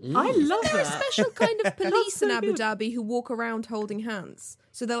intimate. I love There are that. special kind of police so in Abu good. Dhabi who walk around holding hands.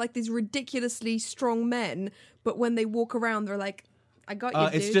 So they're like these ridiculously strong men, but when they walk around, they're like, I got you,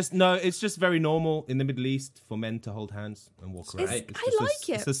 dude. It's just very normal in the Middle East for men to hold hands and walk around. I just like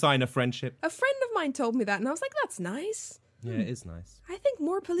it. It's a sign of friendship. A friend of mine told me that, and I was like, that's nice. Yeah, it is nice. I think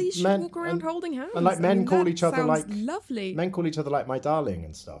more police should Men- walk around holding hands. And men call that each other sounds like lovely. Men call each other like my darling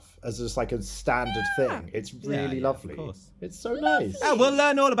and stuff as just like a standard thing. It's really yeah, lovely. of course. It's so nice. Oh, we'll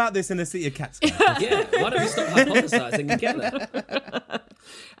learn all about this in the City of Cats. Guys. Yeah, why don't we stop hypothesizing and get there?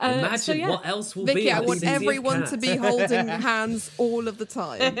 Imagine so yeah. what else will Vicky, be. I at the want City of everyone to be Cats. holding hands all of the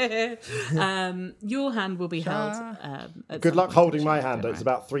time. Your hand will be held. At Good some luck point. holding my hand. It's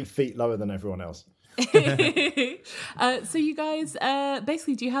about 3 feet lower than everyone else. So you guys,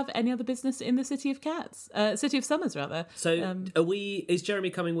 basically, do you have any other business in the City of Cats? City of Summers, rather. So, is Jeremy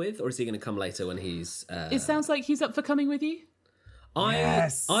coming with, or is he going to come later when he's? It sounds like he's up for coming with you.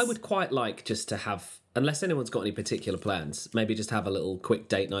 I would quite like just to have, unless anyone's got any particular plans, maybe just have a little quick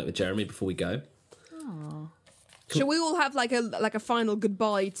date night with Jeremy before we go. Shall we all have like a final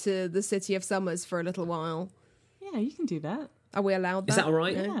goodbye to the City of Summers for a little while? Yeah, you can do that. Are we allowed that? Is that all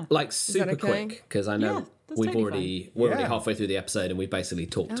right? Yeah. Like super okay? quick, because I know Yeah, that's we're totally already halfway through the episode and we've basically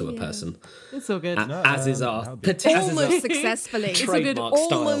talked to a person, It's all good. as is our Almost successfully. trademark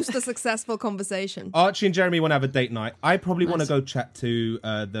style. Almost a successful conversation. Archie and Jeremy want to have a date night. I probably want to go chat to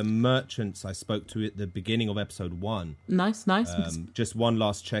the merchants I spoke to at the beginning of episode 1. Nice. Just one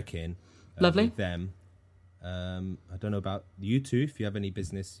last check-in Lovely. with them. I don't know about you two, if you have any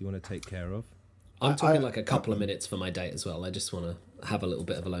business you want to take care of. I'm talking like a couple of minutes for my date as well. I just want to have a little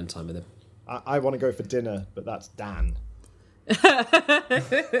bit of alone time with him. I want to go for dinner, but that's Dan. So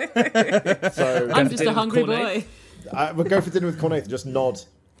I'm just a dinner hungry with boy. we'll go for dinner with Cornaith and just nod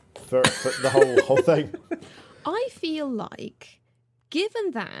for the whole thing. I feel like,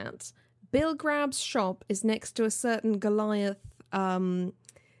 given that Bill Grab's shop is next to a certain Goliath art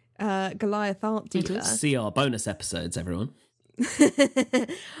dealer, See our bonus episodes, everyone.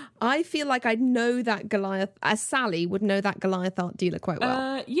 I feel like I'd know that Goliath, as Sally would know that Goliath art dealer quite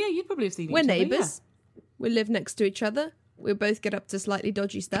well. Yeah, you'd probably have seen We're each other, neighbours. We live next to each other. We both get up to slightly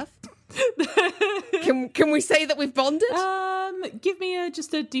dodgy stuff. Can we say that we've bonded? Yeah. Give me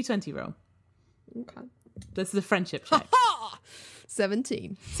just a D20 roll. Okay. This is a friendship check.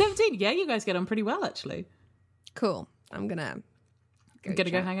 17. 17. Yeah, you guys get on pretty well, actually. Cool. I'm gonna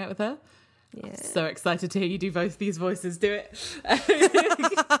Go hang out with her. Yeah. So excited to hear you do both these voices. Do it.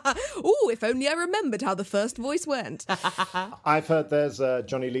 Oh, if only I remembered how the first voice went. I've heard there's a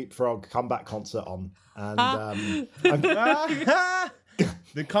Johnny Leapfrog comeback concert on, and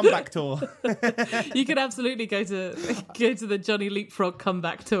The comeback tour. You could absolutely go to the Johnny Leapfrog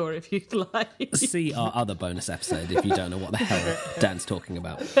comeback tour if you'd like. See our other bonus episode if you don't know what the hell Dan's talking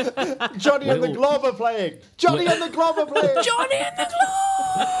about. Johnny and the Glob are playing. Johnny and the Glob are playing. Johnny and the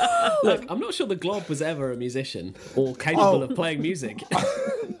Globe! Look, I'm not sure the Glob was ever a musician or capable of playing music.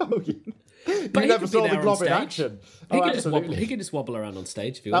 You But he never could be saw the there on Glob in stage. action. He Oh, could just wobble. absolutely. He could just wobble around on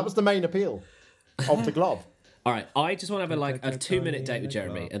stage if you That want. was the main appeal of the Glob. All right, I just want to have a 2-minute date with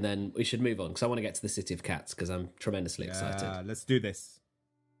Jeremy, and then we should move on because I want to get to the City of Cats because I'm tremendously excited. Let's do this.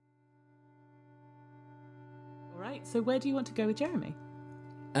 All right, so where do you want to go with Jeremy?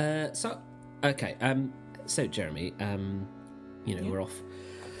 So Jeremy, we're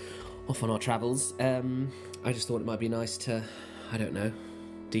off on our travels. I just thought it might be nice to, I don't know,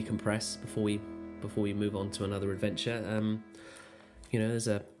 decompress before we move on to another adventure.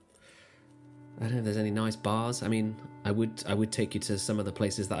 I don't know if there's any nice bars. I mean, I would take you to some of the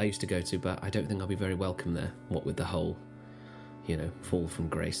places that I used to go to, but I don't think I'll be very welcome there. What with the whole, fall from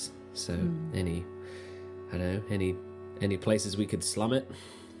grace. So any places we could slum it?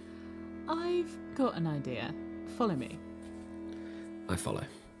 I've got an idea. Follow me. I follow.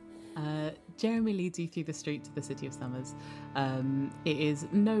 Jeremy leads you through the street to the City of Summers. It is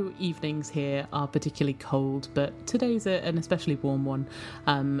no evenings here are particularly cold, but today's an especially warm one.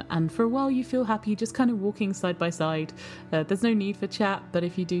 And for a while you feel happy just kind of walking side by side. There's no need for chat, but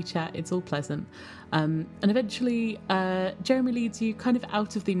if you do chat, it's all pleasant. And eventually Jeremy leads you kind of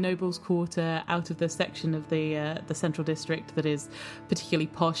out of the Nobles' Quarter, out of the section of the Central District that is particularly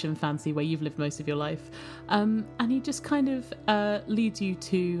posh and fancy where you've lived most of your life. And he just kind of leads you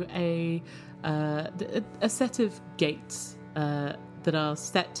to a set of gates that are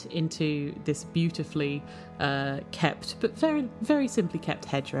set into this beautifully kept, but very, very simply kept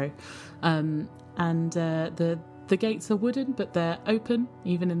hedgerow. The gates are wooden, but they're open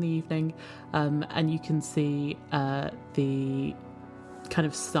even in the evening, and you can see the kind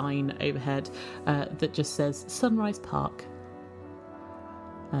of sign overhead that just says Sunrise Park.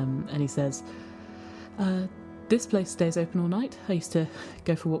 And he says, this place stays open all night. I used to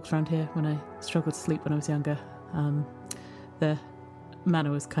go for walks around here when I struggled to sleep when I was younger. The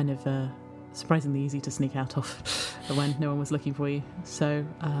manor was kind of surprisingly easy to sneak out of when no one was looking for you. So,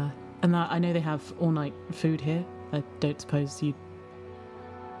 and I know they have all-night food here. I don't suppose you'd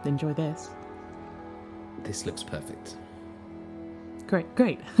enjoy this. This looks perfect. Great.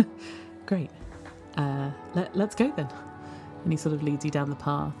 Great. Let's go then. And he sort of leads you down the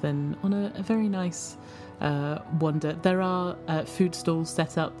path and on a very nice wander. There are food stalls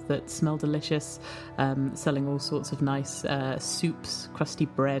set up that smell delicious, selling all sorts of nice soups, crusty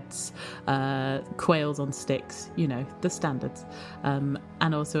breads, quails on sticks, the standards, and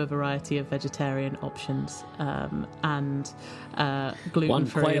also a variety of vegetarian options, and gluten-free. One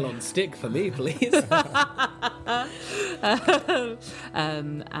quail on stick for me, please.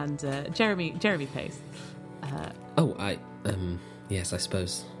 And Jeremy pays. Yes, I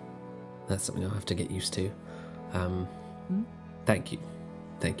suppose that's something I'll have to get used to. Thank you,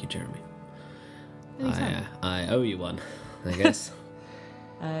 Jeremy. I owe you one, I guess.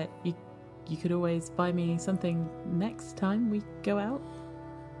 You could always buy me something next time we go out.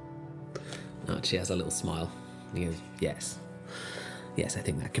 Oh, she has a little smile. He goes, yes, I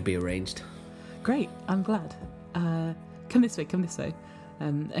think that could be arranged. Great, I'm glad. Come this way.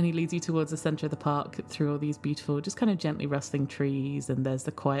 And he leads you towards the centre of the park through all these beautiful, just kind of gently rustling trees, and there's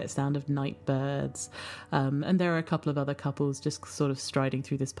the quiet sound of night birds. And there are a couple of other couples just sort of striding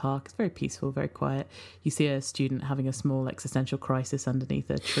through this park. It's very peaceful, very quiet. You see a student having a small existential crisis underneath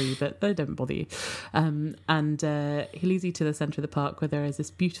a tree, but they don't bother you. And he leads you to the centre of the park where there is this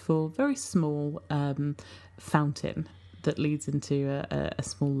beautiful, very small fountain that leads into a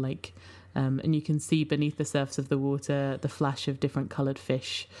small lake. And you can see beneath the surface of the water the flash of different coloured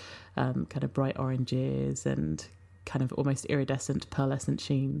fish, kind of bright oranges and kind of almost iridescent, pearlescent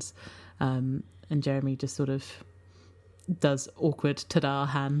sheens. And Jeremy just sort of does awkward ta-da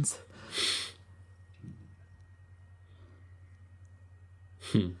hands.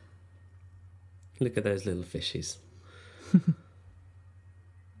 Look at those little fishies.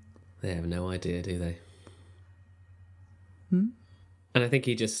 They have no idea, do they? And I think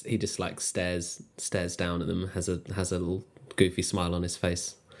he just like stares down at them, has a little goofy smile on his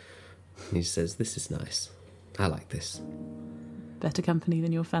face. And he says, "This is nice. I like this. Better company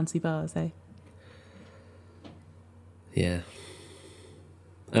than your fancy bars, eh?" Yeah.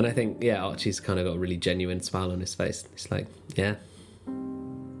 And I think, Archie's kind of got a really genuine smile on his face. He's like, yeah.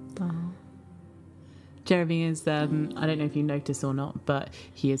 Oh. Jeremy is, I don't know if you notice or not, but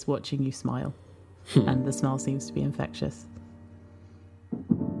he is watching you smile. And the smile seems to be infectious.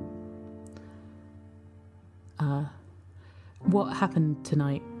 What happened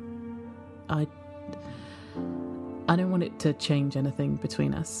tonight? I don't want it to change anything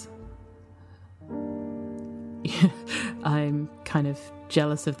between us. I'm kind of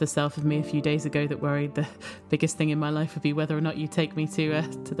jealous of the self of me a few days ago that worried the biggest thing in my life would be whether or not you take me to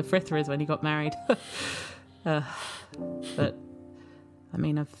the Fritherers when you got married. But I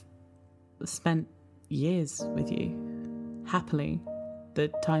mean, I've spent years with you. Happily, the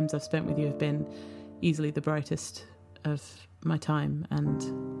times I've spent with you have been easily the brightest of my time, and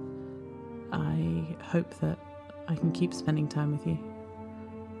I hope that I can keep spending time with you.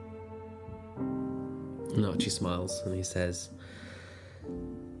 And Archie smiles and he says,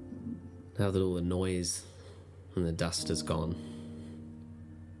 now that all the noise and the dust has gone,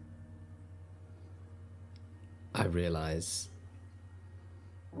 I realise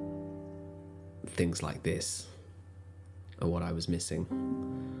things like this are what I was missing.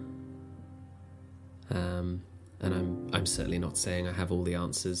 And I'm certainly not saying I have all the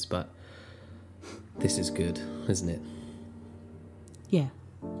answers, but this is good, isn't it? Yeah,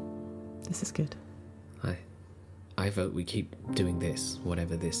 this is good. I vote we keep doing this,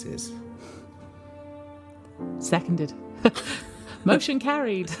 whatever this is. Seconded. Motion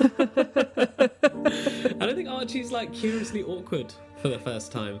carried. I don't think Archie's like curiously awkward for the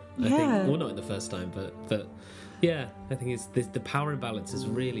first time. I think, well, not in the first time, but yeah, I think the power imbalance has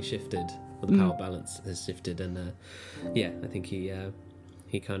really shifted. Or the power balance has shifted, and yeah, I think he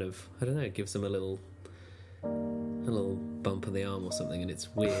kind of, I don't know, gives him a little bump on the arm or something, and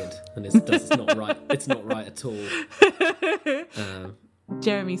it's weird, and it's not right. It's not right at all.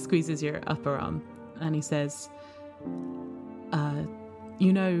 Jeremy squeezes your upper arm, and he says,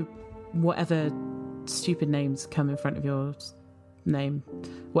 "You know, whatever stupid names come in front of your name,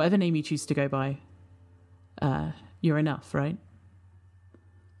 whatever name you choose to go by, you're enough, right?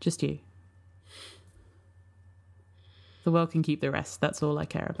 Just you. The world can keep the rest. That's all I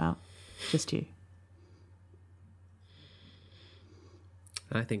care about. Just you."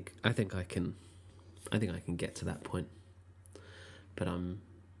 I think I can get to that point, but I'm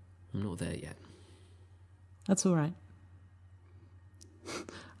not there yet. That's all right.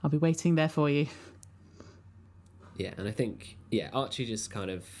 I'll be waiting there for you. Yeah, and I think Archie just kind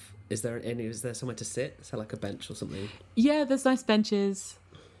of, is there somewhere to sit? Is there like a bench or something? Yeah, there's nice benches.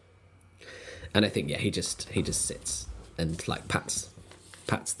 And I think he just sits and like pats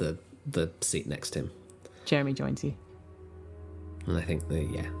the seat next to him. Jeremy joins you. And I think they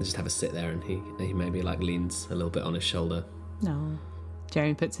just have a sit there, and he maybe like leans a little bit on his shoulder. No.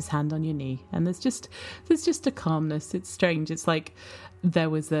 Jeremy puts his hand on your knee, and there's just a calmness. It's strange. It's like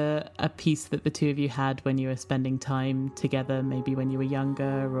there was a peace that the two of you had when you were spending time together, maybe when you were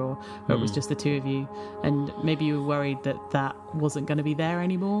younger, or it was just the two of you, and maybe you were worried that wasn't going to be there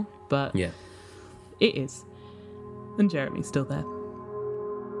anymore, but yeah, it is. And Jeremy's still there.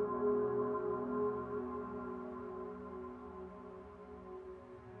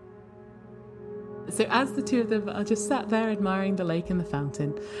 So as the two of them are just sat there admiring the lake and the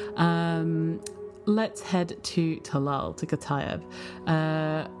fountain, let's head to Talal, to Katayeb.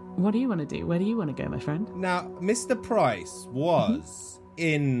 What do you want to do? Where do you want to go, my friend? Now, Mr. Price was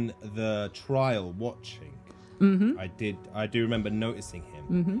in the trial watching. Mm-hmm. I do remember noticing him.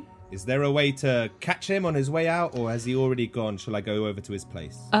 Mm-hmm. Is there a way to catch him on his way out, or has he already gone? Shall I go over to his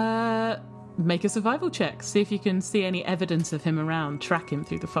place? Make a survival check. See if you can see any evidence of him around. Track him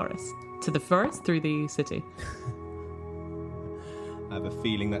through the forest. To the forest, through the city. I have a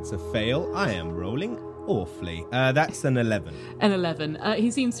feeling that's a fail. I am rolling awfully. That's an 11. An 11.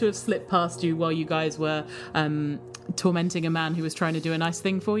 He seems to have slipped past you while you guys were tormenting a man who was trying to do a nice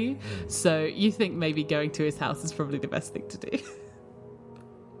thing for you. So you think maybe going to his house is probably the best thing to do.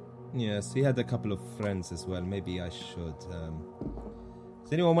 Yes, he had a couple of friends as well. Maybe I should.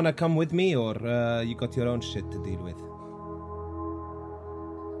 Does anyone want to come with me, or you got your own shit to deal with?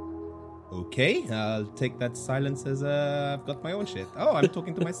 Okay, I'll take that silence as I've got my own shit. Oh, I'm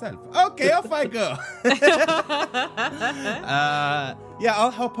talking to myself. Okay, off I go. Yeah, I'll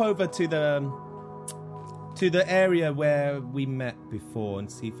hop over to the area where we met before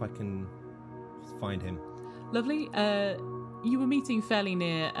and see if I can find him. Lovely. You were meeting fairly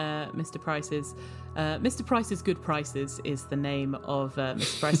near Mr. Price's. Mr. Price's Good Prices is the name of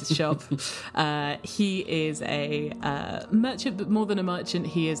Mr. Price's shop. He is a merchant, but more than a merchant,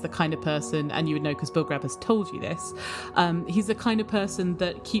 he is the kind of person, and you would know because Bill Grab has told you this, he's the kind of person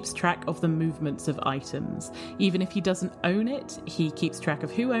that keeps track of the movements of items. Even if he doesn't own it, he keeps track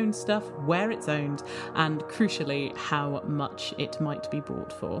of who owns stuff, where it's owned, and crucially, how much it might be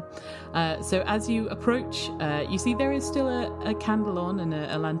bought for. So as you approach, you see there is still a candle on and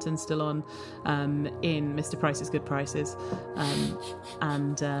a lantern still on in Mr. Price's Good Prices,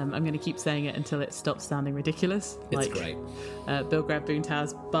 and I'm going to keep saying it until it stops sounding ridiculous. It's great. Bill Grab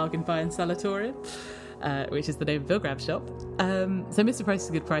Boontower's Bargain Buy and Salatorium, which is the name of Bill Grab's shop. So Mr. Price's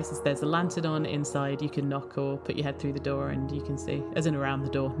Good Prices, there's a lantern on inside. You can knock or put your head through the door and you can see, as in around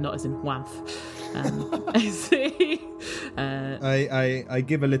the door, not as in wamf. I see. I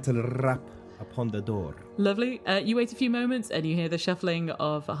give a little rap upon the door. Lovely. You wait a few moments and you hear the shuffling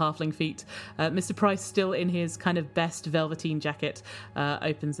of halfling feet. Mr. Price, still in his kind of best velveteen jacket,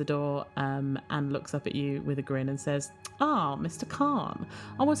 opens the door and looks up at you with a grin and says, Mr. Khan,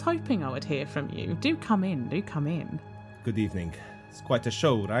 I was hoping I would hear from you. Do come in. Good evening. It's quite a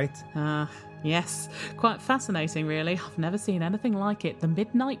show, right? Yes, quite fascinating, really. I've never seen anything like it. The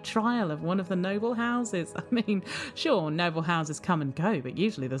midnight trial of one of the noble houses. I mean, sure, noble houses come and go, but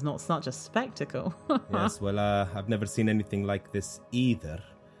usually there's not such a spectacle. Yes, well, I've never seen anything like this either.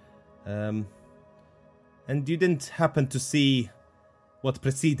 And you didn't happen to see what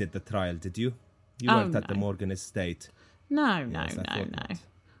preceded the trial, did you? You weren't at the Morgan estate. No.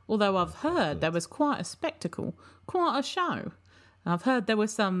 Although I've heard there was quite a spectacle, quite a show. I've heard there were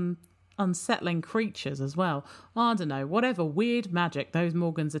some unsettling creatures as well. I don't know, whatever weird magic those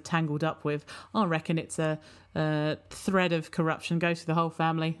Morgans are tangled up with, I reckon it's a thread of corruption goes through the whole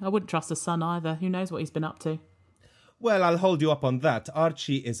family. I wouldn't trust the son either. Who knows what he's been up to? Well, I'll hold you up on that.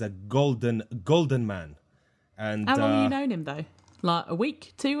 Archie is a golden man. And how long have you known him, though? Like a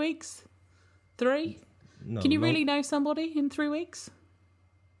week? 2 weeks? 3? No, Can you really know somebody in 3 weeks?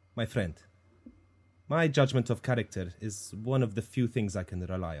 My friend, my judgment of character is one of the few things I can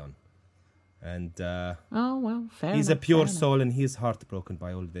rely on. And fair enough. He's a pure soul and he is heartbroken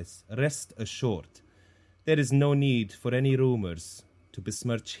by all this. Rest assured, there is no need for any rumours to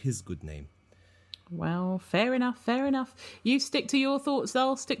besmirch his good name. Well, fair enough. You stick to your thoughts,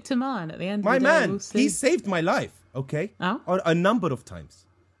 I'll stick to mine. At the end of my the day, man, we'll see. He saved my life, okay? Oh? A number of times.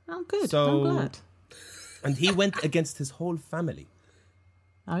 Oh, good. So, I'm glad. And he went against his whole family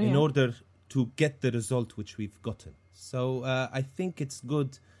in order to get the result which we've gotten. So I think it's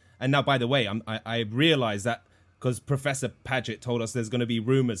good. And now, by the way, I realize that because Professor Paget told us there's going to be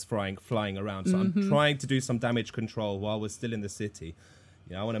rumours flying around. So I'm trying to do some damage control while we're still in the city.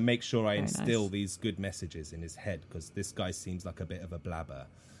 You know, I want to make sure I instill these good messages in his head because this guy seems like a bit of a blabber.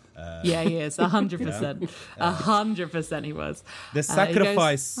 Yeah, he is, 100%. 100% he was. The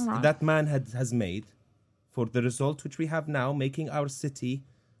sacrifice that man has made for the result which we have now, making our city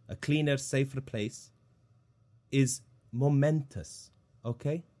a cleaner, safer place, is momentous,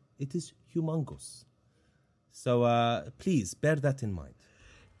 okay? It is humongous. So please, bear that in mind.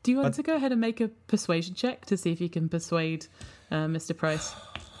 Do you want to go ahead and make a persuasion check to see if you can persuade Mr. Price?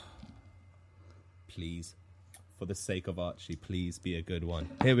 Please. For the sake of Archie, please be a good one.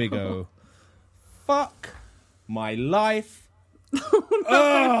 Here we go. Fuck my life.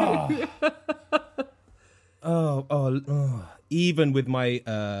 Oh. Even with my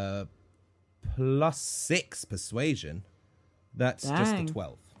 +6 persuasion, that's just a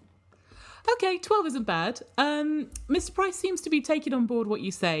 12. Okay, 12 isn't bad. Mr. Price seems to be taking on board what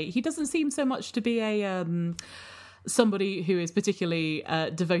you say. He doesn't seem so much to be somebody who is particularly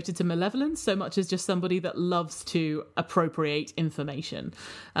devoted to malevolence so much as just somebody that loves to appropriate information.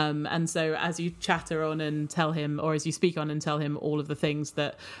 And so as you chatter on and tell him, or as you speak on and tell him all of the things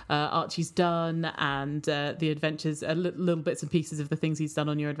that Archie's done and the adventures, little bits and pieces of the things he's done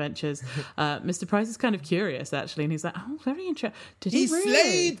on your adventures, Mr. Price is kind of curious, actually, and he's like, oh, very interesting. Did he really?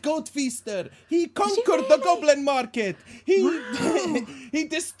 Slayed Goatfeaster. He conquered the Goblin Market. He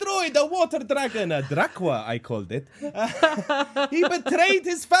destroyed a water dragon, a Dracua, I called it. He betrayed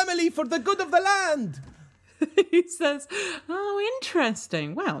his family for the good of the land. He says, oh,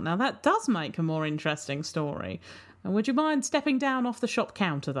 interesting. Well, now that does make a more interesting story. Would you mind stepping down off the shop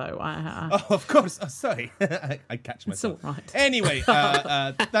counter, though? Oh, of course. Oh, sorry. I catch myself. It's all right. Anyway,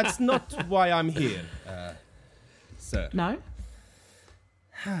 that's not why I'm here, sir. No?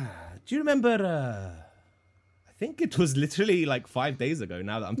 Do you remember... I think it was literally like 5 days ago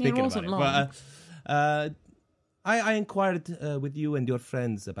now that I'm thinking about it. Long. But I inquired with you and your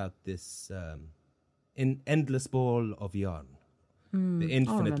friends about this endless ball of yarn. The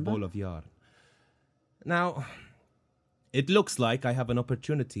infinite ball of yarn. Now, it looks like I have an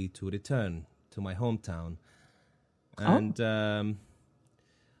opportunity to return to my hometown. And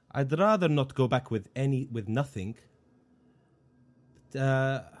I'd rather not go back with nothing.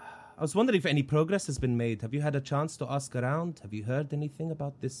 I was wondering if any progress has been made. Have you had a chance to ask around? Have you heard anything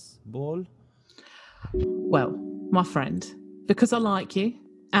about this ball? Well, my friend, because I like you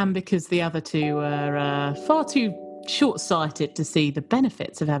and because the other two are far too short-sighted to see the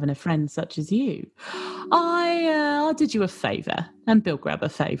benefits of having a friend such as you, I did you a favour, and Bill Grab a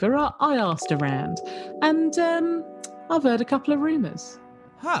favour. I asked around, and I've heard a couple of rumours.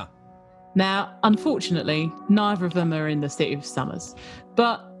 Huh. Now, unfortunately, neither of them are in the City of Summers,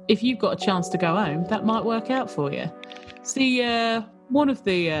 but if you've got a chance to go home, that might work out for you. See, one of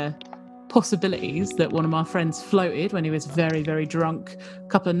the possibilities that one of my friends floated when he was very, very drunk a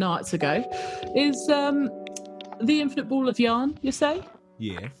couple of nights ago is the infinite ball of yarn, you say?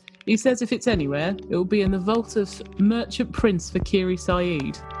 Yes. He says if it's anywhere, it will be in the vault of Merchant Prince Fakiri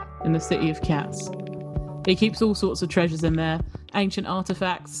Saeed in the City of Cats. He keeps all sorts of treasures in there, ancient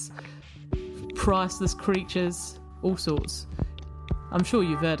artefacts, priceless creatures, all sorts. I'm sure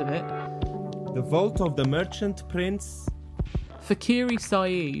you've heard of it. The vault of the Merchant Prince? Fakiri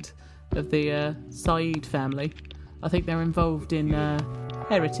Saeed of the Saeed family. I think they're involved in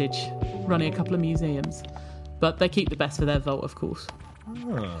heritage, running a couple of museums. But they keep the best for their vault, of course.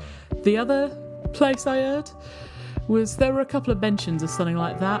 The other place I heard was there were a couple of mentions of something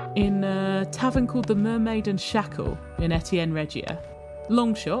like that in a tavern called the Mermaid and Shackle in Etienne Regia.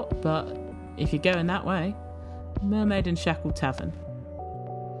 Long shot, but if you're going that way, Mermaid and Shackle Tavern.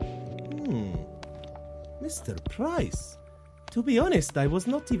 Mr. Price, to be honest, I was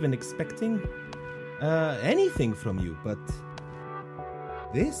not even expecting anything from you, but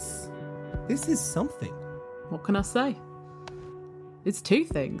this is something. What can I say? It's two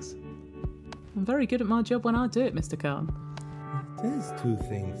things. I'm very good at my job when I do it, Mr. Khan. It is two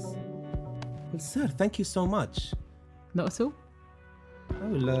things. Well, sir, thank you so much. Not at all. I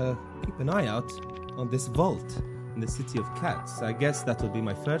will keep an eye out on this vault in the City of Cats. I guess that will be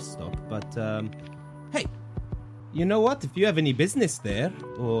my first stop, but hey, you know what? If you have any business there,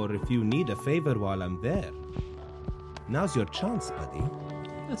 or if you need a favor while I'm there, now's your chance, buddy.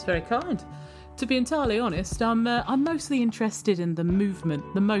 That's very kind. To be entirely honest, I'm mostly interested in the movement,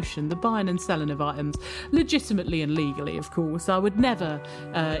 the motion, the buying and selling of items, legitimately and legally, of course. I would never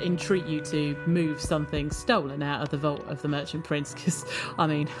entreat you to move something stolen out of the vault of the Merchant Prince, because, I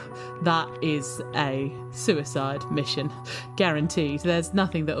mean, that is a suicide mission, guaranteed. There's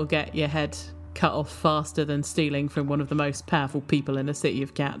nothing that will get your head cut off faster than stealing from one of the most powerful people in the City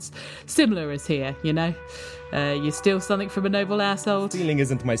of Cats. Similar as here, you know. You steal something from a noble household. Stealing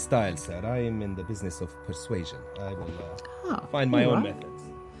isn't my style, sir. I am in the business of persuasion. I will find my own methods.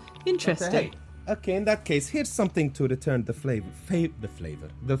 Interesting. Okay, in that case, here's something to return the favor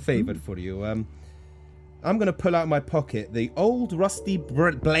for you. I'm going to pull out my pocket the old rusty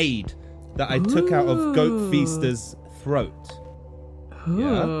blade that I took out of Goat Feaster's throat.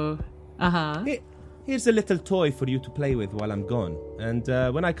 Ooh. Yeah? Uh-huh. Here's a little toy for you to play with while I'm gone. And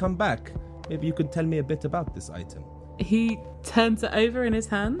when I come back, maybe you could tell me a bit about this item. He turns it over in his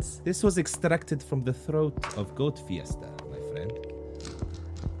hands. This was extracted from the throat of Goat Fiesta, my friend.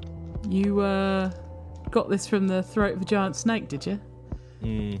 You got this from the throat of a giant snake, did you?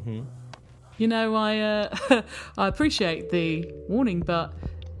 Mm-hmm. You know, I appreciate the warning, but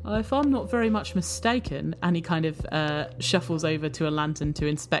if I'm not very much mistaken, and he kind of shuffles over to a lantern to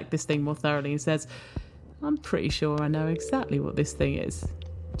inspect this thing more thoroughly and says, I'm pretty sure I know exactly what this thing is.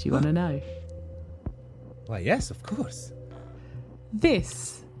 Do you want to know? Why, yes, of course.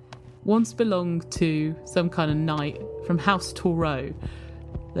 This once belonged to some kind of knight from House Taureau.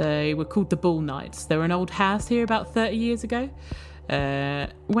 They were called the Bull Knights. They were an old house here about 30 years ago.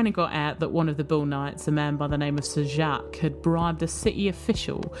 When it got out that one of the Bull Knights, a man by the name of Sir Jacques, had bribed a city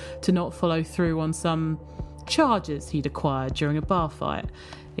official to not follow through on some charges he'd acquired during a bar fight.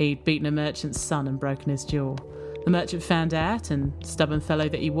 He'd beaten a merchant's son and broken his jaw. The merchant found out, and stubborn fellow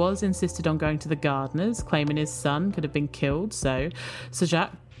that he was, insisted on going to the gardeners, claiming his son could have been killed, so Sir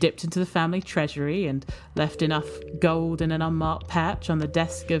Jacques dipped into the family treasury and left enough gold in an unmarked pouch on the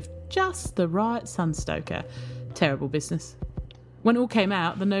desk of just the right sunstoker. Terrible business. When it all came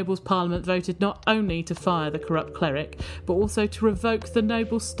out, the nobles' parliament voted not only to fire the corrupt cleric, but also to revoke the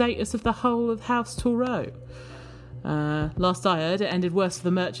noble status of the whole of House Taureau. Last I heard, it ended worse for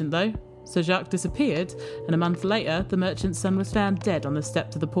the merchant, though. Sir Jacques disappeared, and a month later, the merchant's son was found dead on the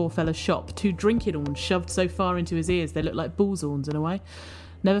steps of the poor fellow's shop, 2 drinking horns shoved so far into his ears they looked like bull's horns in a way.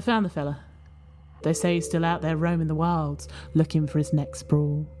 Never found the fella. They say he's still out there roaming the wilds, looking for his next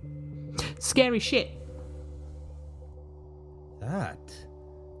brawl. Scary shit. That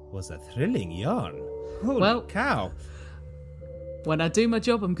was a thrilling yarn. Holy cow. When I do my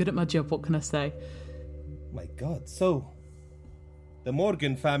job, I'm good at my job. What can I say? My God, so the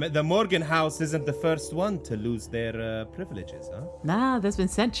Morgan family, the Morgan house isn't the first one to lose their privileges, huh? Nah, there's been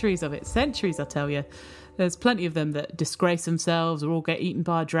centuries of it. Centuries, I tell you. There's plenty of them that disgrace themselves or all get eaten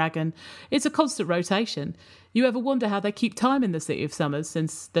by a dragon. It's a constant rotation. You ever wonder how they keep time in the City of Summers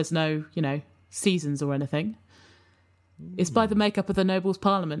since there's no, seasons or anything? It's by the makeup of the nobles'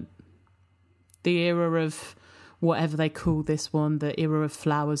 parliament. The era of whatever they call this one, the era of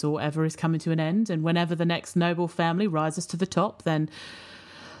flowers or whatever, is coming to an end, and whenever the next noble family rises to the top, then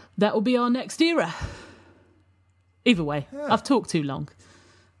that will be our next era. Either way, I've talked too long.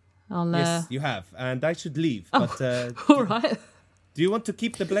 Yes, you have. And I should leave. Oh, But all right. do you want to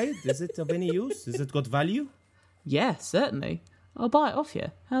keep the blade? Is it of any use? Has it got value? Yeah, certainly. I'll buy it off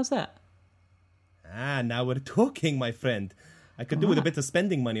you. How's that? Now we're talking, my friend. I could do with a bit of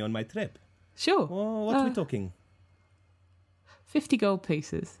spending money on my trip. Sure. Oh, what are we talking? 50 gold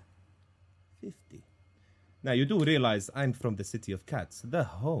pieces. 50. Now, you do realize I'm from the City of Cats, the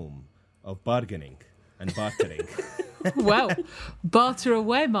home of bargaining and bartering. Well, barter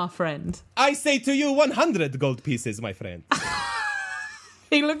away, my friend. I say to you 100 gold pieces, my friend.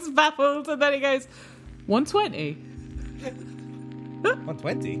 He looks baffled and then he goes, 120.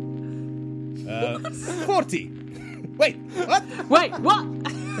 120? 40. Wait, what? Wait, what?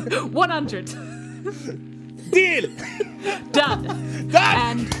 100. Deal! Done.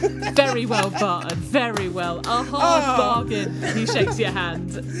 And very well bartered. Very well. A hard bargain. He shakes your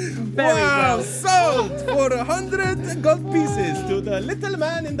hand. Very well. Sold for 100 gold pieces to the little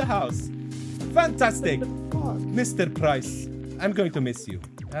man in the house. Fantastic. Mr. Price, I'm going to miss you.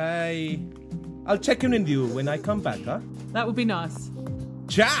 I'll check in with you when I come back, huh? That would be nice.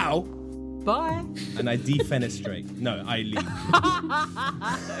 Ciao! Bye. And I defenestrate. No, I leave.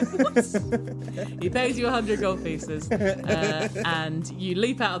 He pays you 100 gold pieces. And you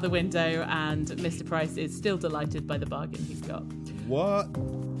leap out of the window, and Mr. Price is still delighted by the bargain he's got. What?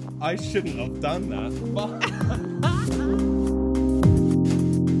 I shouldn't have done that.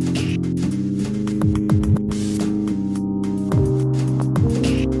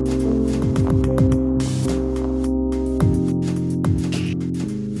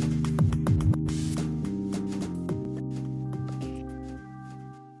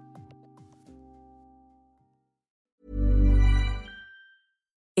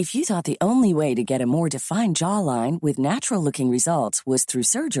 If you thought the only way to get a more defined jawline with natural-looking results was through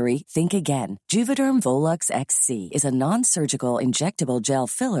surgery, think again. Juvederm Volux XC is a non-surgical injectable gel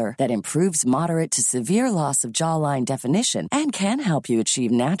filler that improves moderate to severe loss of jawline definition and can help you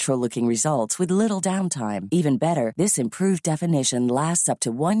achieve natural-looking results with little downtime. Even better, this improved definition lasts up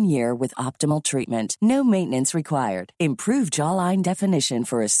to 1 year with optimal treatment. No maintenance required. Improve jawline definition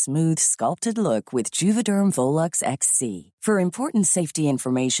for a smooth, sculpted look with Juvederm Volux XC. For important safety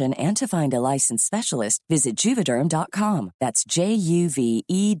information and to find a licensed specialist, visit Juvederm.com. That's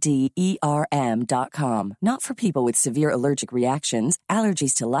JUVEDERM.com. Not for people with severe allergic reactions,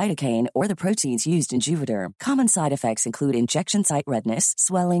 allergies to lidocaine, or the proteins used in Juvederm. Common side effects include injection site redness,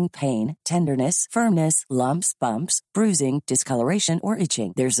 swelling, pain, tenderness, firmness, lumps, bumps, bruising, discoloration, or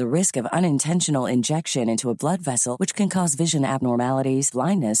itching. There's a risk of unintentional injection into a blood vessel, which can cause vision abnormalities,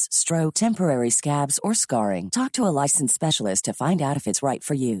 blindness, stroke, temporary scabs, or scarring. Talk to a licensed specialist to find out if it's right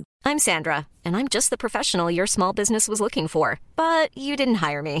for you. I'm Sandra, and I'm just the professional your small business was looking for. But you didn't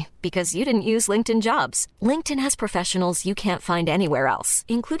hire me because you didn't use LinkedIn Jobs. LinkedIn has professionals you can't find anywhere else,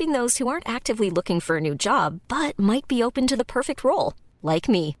 including those who aren't actively looking for a new job, but might be open to the perfect role, like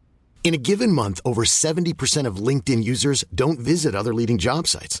me. In a given month, over 70% of LinkedIn users don't visit other leading job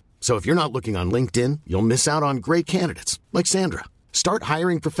sites. So if you're not looking on LinkedIn, you'll miss out on great candidates like Sandra. Start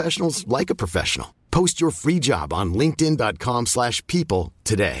hiring professionals like a professional. Post your free job on linkedin.com/people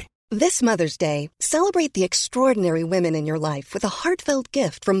today. This Mother's Day, celebrate the extraordinary women in your life with a heartfelt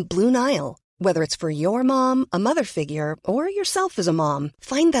gift from Blue Nile. Whether it's for your mom, a mother figure, or yourself as a mom,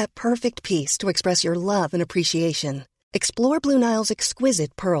 find that perfect piece to express your love and appreciation. Explore Blue Nile's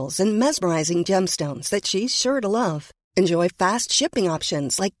exquisite pearls and mesmerizing gemstones that she's sure to love. Enjoy fast shipping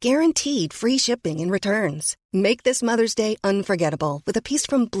options like guaranteed free shipping and returns. Make this Mother's Day unforgettable with a piece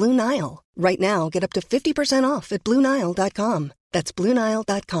from Blue Nile. Right now, get up to 50% off at BlueNile.com. That's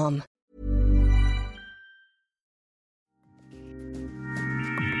BlueNile.com.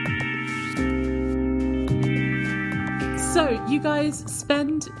 So, you guys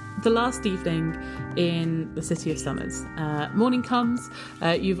spend the last evening in the City of Summers. Morning comes,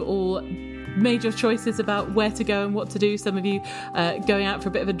 you've all made your choices about where to go and what to do. Some of you going out for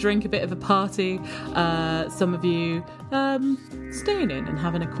a bit of a drink, a bit of a party. Some of you staying in and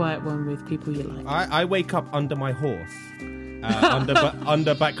having a quiet one with people you like. I wake up under my horse, under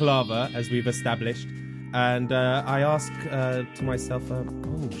Baklava, as we've established, and I ask to myself,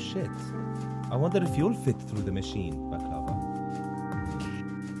 oh shit, I wonder if you'll fit through the machine, Baklava.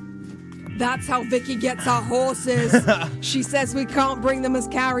 That's how Vicky gets our horses. She says we can't bring them as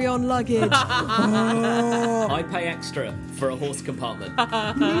carry-on luggage. I pay extra for a horse compartment.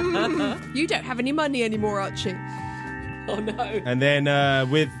 You don't have any money anymore, Archie. Oh no. And then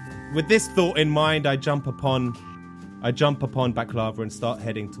with this thought in mind, I jump upon Baklava and start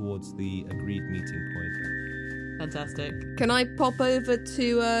heading towards the agreed meeting point. Fantastic. Can I pop over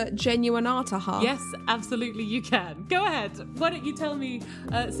to Genuine Artaha? Yes, absolutely you can. Go ahead. Why don't you tell me,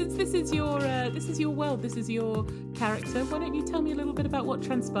 since this is your world, this is your character, why don't you tell me a little bit about what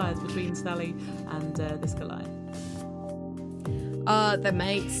transpires between Sally and this Goliath? They're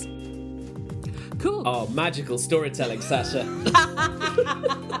mates. Cool. Oh, magical storytelling, Sasha.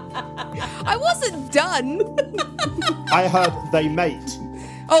 I wasn't done. I heard they mate.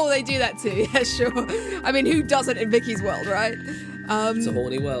 Oh, they do that too. Yeah, sure. I mean, who doesn't in Vicky's world, right? It's a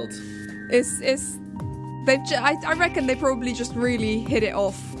horny world. I reckon they probably just really hit it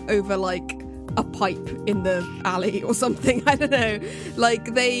off over like a pipe in the alley or something. I don't know.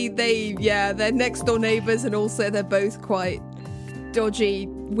 Like they're next door neighbors, and also they're both quite dodgy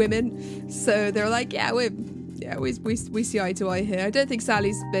women. So they're like, we see eye to eye here. I don't think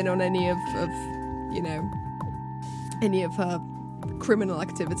Sally's been on any of her criminal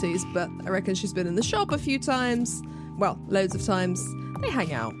activities, but I reckon she's been in the shop a few times. Well, loads of times. They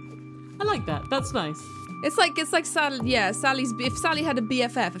hang out. I like that. That's nice. It's like Sally. Yeah, Sally's. If Sally had a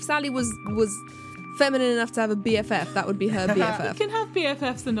BFF, if Sally was feminine enough to have a BFF, that would be her BFF. You can have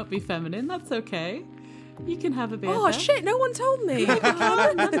BFFs and not be feminine. That's okay. You can have a BFF. Oh shit! No one told me.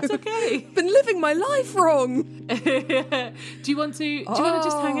 That's okay. Been living my life wrong. Do you want to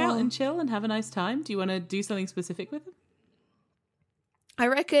just hang out and chill and have a nice time? Do you want to do something specific with them? I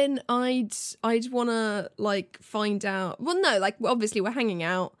reckon I'd want to like find out. Well, no, like obviously we're hanging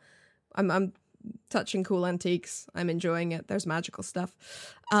out. I'm touching cool antiques. I'm enjoying it. There's magical stuff.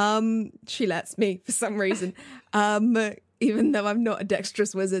 She lets me for some reason, even though I'm not a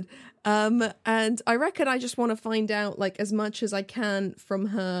dexterous wizard. And I reckon I just want to find out like as much as I can from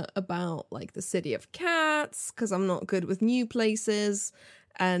her about like the City of Cats, because I'm not good with new places,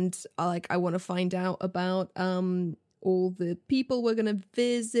 and I want to find out about all the people we're gonna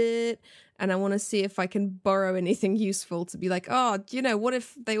visit, and I want to see if I can borrow anything useful to be like, what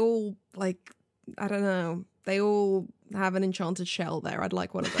if they all like, I don't know, they all have an enchanted shell there. I'd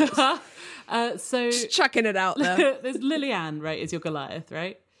like one of those. So just chucking it out there. There's Lillian, right, is your Goliath,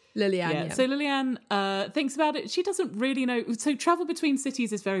 right? Lillian, yeah. So Lillian thinks about it. She doesn't really know. So travel between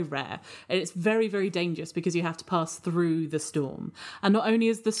cities is very rare, and it's very, very dangerous because you have to pass through the storm. And not only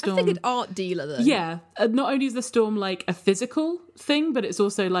is the storm... I think an art dealer, though. Yeah. Not only is the storm like a physical thing, but it's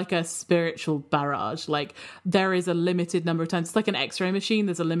also like a spiritual barrage. Like there is a limited number of times. It's like an X-ray machine.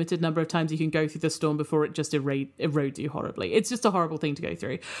 There's a limited number of times you can go through the storm before it just erodes you horribly. It's just a horrible thing to go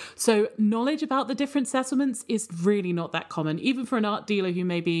through. So knowledge about the different settlements is really not that common, even for an art dealer who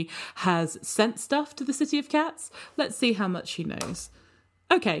maybe has sent stuff to the City of Cats. Let's see how much she knows.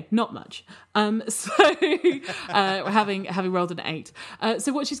 Okay, not much. Having rolled an 8.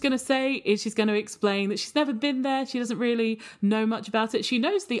 So what she's going to say is she's going to explain that she's never been there. She doesn't really know much about it. She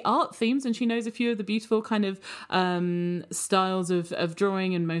knows the art themes, and she knows a few of the beautiful kind of styles of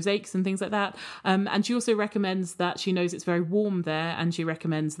drawing and mosaics and things like that. And she also recommends that she knows it's very warm there, and she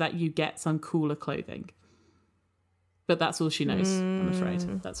recommends that you get some cooler clothing. But that's all she knows, I'm afraid.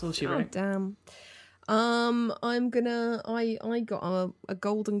 That's all she wrote. Damn. I'm gonna. I got a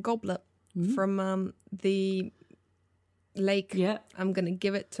golden goblet from the lake. Yeah. I'm gonna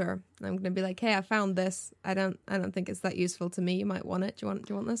give it to her. I'm gonna be like, hey, I found this. I don't think it's that useful to me. You might want it. Do you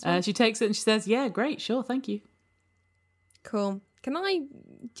want this one? She takes it and she says, yeah, great, sure, thank you. Cool.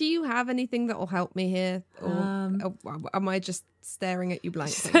 Do you have anything that will help me here? Or am I just staring at you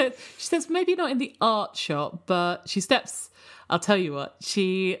blankly? She says, maybe not in the art shop, but I'll tell you what,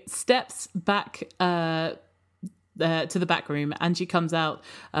 she steps back to the back room, and she comes out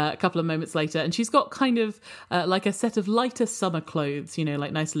a couple of moments later, and she's got kind of like a set of lighter summer clothes,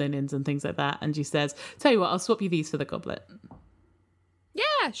 like nice linens and things like that. And she says, tell you what, I'll swap you these for the goblet.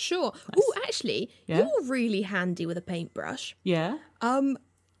 Yeah, sure. Nice. Oh, actually, you're really handy with a paintbrush. Yeah.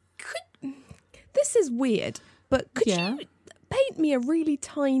 This is weird, but could you paint me a really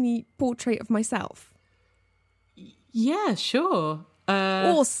tiny portrait of myself? Yeah, sure.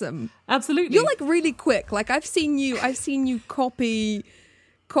 Awesome. Absolutely. You're like really quick. Like I've seen you copy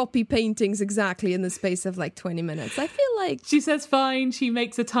paintings exactly in the space of like 20 minutes. I feel like... She says fine. She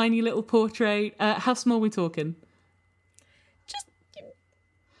makes a tiny little portrait. How small are we talking?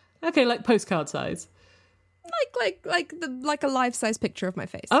 Okay, like postcard size. Like a life-size picture of my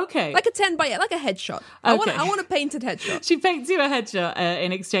face. Okay. Like a 10 by 8, like a headshot. Okay. I want a painted headshot. She paints you a headshot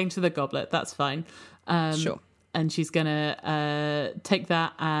in exchange for the goblet. That's fine. Sure. And she's gonna take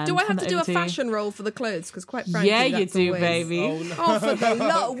that and... Do I have to do a fashion roll for the clothes? Because quite frankly, yeah, you do, baby. Oh, no. Oh, for the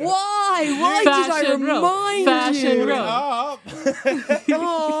love! Why? Why did I remind Fashion you? roll.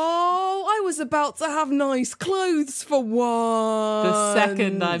 Oh, I was about to have nice clothes for once. The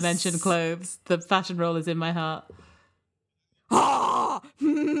second I mention clothes, the fashion roll is in my heart.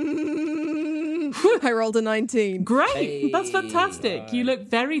 I rolled a 19. Great. Hey, That's fantastic. right. You look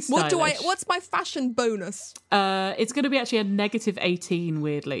very stylish. What's my fashion bonus? It's going to be actually a negative 18,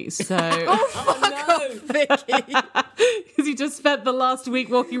 weirdly. So, Fuck off, Vicky. because you just spent the last week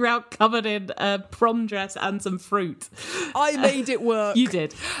walking around covered in a prom dress and some fruit. I made it work. You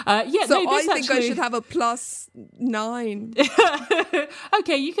did. So no, this I think I actually- should have a +9.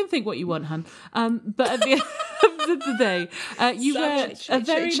 Okay, you can think what you want, hun. But at the end of the day, you wear a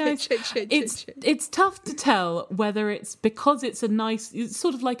very nice. It's tough to tell whether it's because it's a nice. It's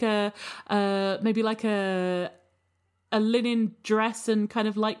sort of like a maybe like a linen dress and kind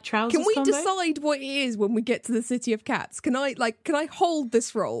of light trousers. Can we combo. decide what it is when we get to the City of Cats? Can I hold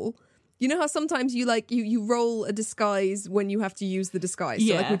this roll? You know how sometimes you roll a disguise when you have to use the disguise. So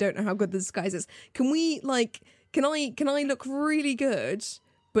Yeah. we don't know how good the disguise is. Can we can I look really good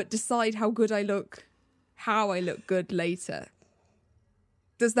but decide how I look good later?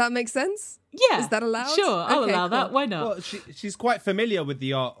 Does that make sense? Yeah. Is that allowed? Sure, I'll Okay, allow cool. that. Why not? Well, she's quite familiar with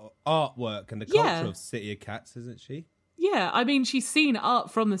the artwork and the culture of City of Cats, isn't she? Yeah, I mean, she's seen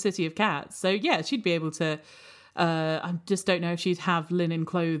art from the City of Cats, so yeah, she'd be able to. I just don't know if she'd have linen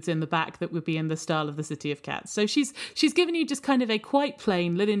clothes in the back that would be in the style of the City of Cats. So she's given you just kind of a quite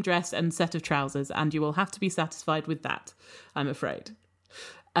plain linen dress and set of trousers, and you will have to be satisfied with that, I'm afraid.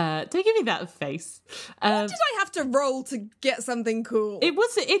 Don't give me that face. What did I have to roll to get something cool?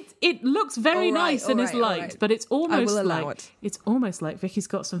 It looks very All right, nice and all is right, all light, right. but it's almost will allow like it. it's almost like Vicky's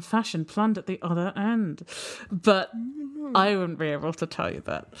got some fashion planned at the other end. But I wouldn't be able to tell you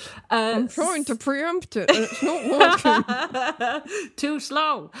that. I'm trying to preempt it, and it's not working. Too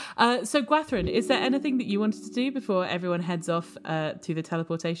slow. So Gwathrin, is there anything that you wanted to do before everyone heads off to the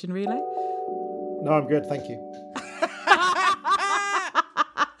teleportation relay? No, I'm good, thank you.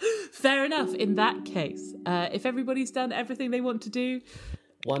 Fair enough. In that case, if everybody's done everything they want to do,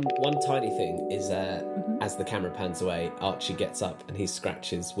 One tiny thing is as the camera pans away, Archie gets up and he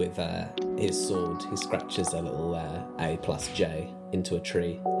scratches with his sword. He scratches a little A+J into a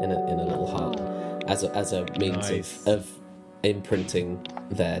tree in a little heart as a means of imprinting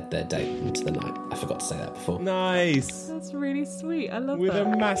their date into the night. I forgot to say that before. Nice. that's really sweet. I love With that.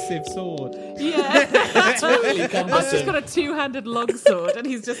 a massive sword. Yeah. It's really I've just cumbersome. got a two-handed longsword, and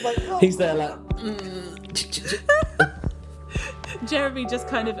he's just like, oh. He's there like. Jeremy just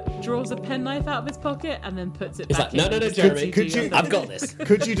kind of draws a penknife out of his pocket and then puts it He's back like, in. no, Just Jeremy, could you- I've got this.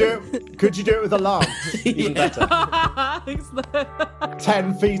 Could you do it with a lance? Even better.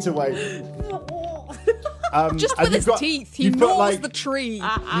 10 feet away. Just and with his you've got- teeth, he you've got, gnaws like- the tree. You've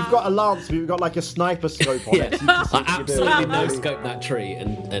got a lance, but you've got like a sniper scope on it. So you can see I what you're absolutely doing. no scope that tree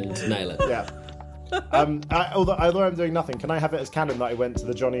and nail it. Yeah. Although I'm doing nothing, can I have it as canon that I went to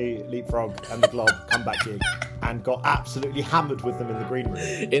the Johnny Leapfrog and the Glob comeback gig and got absolutely hammered with them in the green room?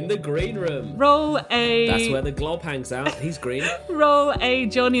 In the green room. Roll a... That's where the glob hangs out. He's green. Roll a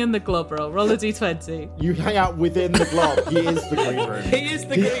Johnny and the Glob roll. Roll a d20. You hang out within the Glob. He is the green room. He is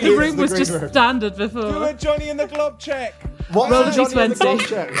the He green The is room was green just room. standard Do before. a Johnny and the Glob check. What's Roll the a Johnny and the D20. Glob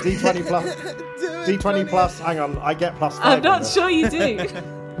check? D20 plus. D20 plus. Hang on, I get plus 5. I'm not on this. sure you do.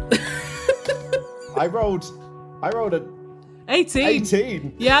 I rolled a 18.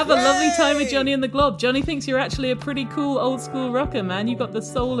 18. You have a lovely time with Johnny and the Glob. Johnny thinks you're actually a pretty cool old school rocker, man. You've got the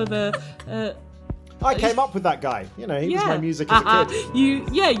soul of a... I came up with that guy. You know, he was yeah. my music as a kid.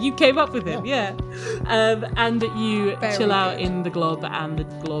 You came up with him, yeah. And you Very chill out good. in the Glob, and the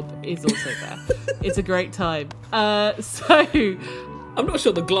Glob is also there. It's a great time. So... I'm not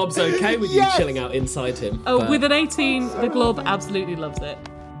sure the glob's okay with Yes! you chilling out inside him. Oh, but- with an 18, the Glob absolutely loves it.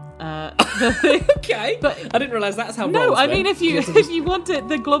 Okay, but I didn't realise that's how. no, rolls I went. mean if you have to if you want it,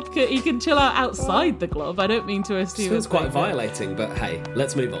 the Glob he can chill out outside the Glob. I don't mean to assume Feels quite like- violating, but hey,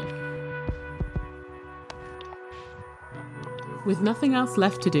 let's move on. With nothing else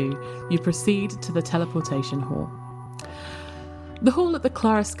left to do, you proceed to the teleportation hall. The hall at the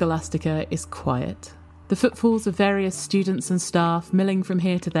Clara Scholastica is quiet. The footfalls of various students and staff, milling from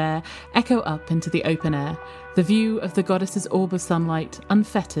here to there, echo up into the open air, the view of the goddess's orb of sunlight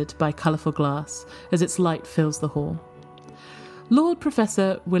unfettered by colourful glass as its light fills the hall. Lord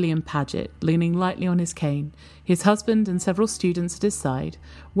Professor William Paget, leaning lightly on his cane, his husband and several students at his side,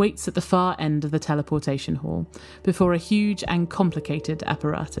 waits at the far end of the teleportation hall, before a huge and complicated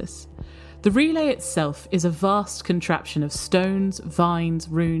apparatus. The relay itself is a vast contraption of stones, vines,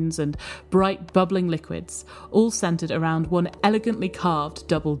 runes, and bright bubbling liquids, all centred around one elegantly carved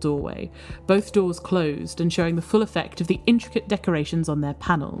double doorway, both doors closed and showing the full effect of the intricate decorations on their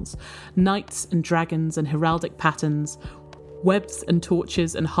panels, knights and dragons and heraldic patterns, webs and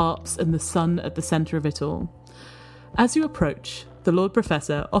torches and harps and the sun at the centre of it all. As you approach, the Lord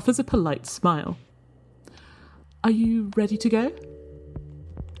Professor offers a polite smile. Are you ready to go?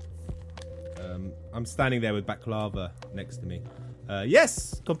 I'm standing there with baklava next to me.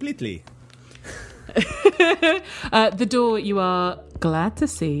 Yes, completely. The door, you are glad to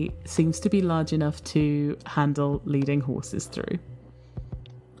see, seems to be large enough to handle leading horses through.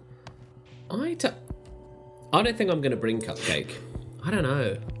 I don't think I'm going to bring Cupcake. I don't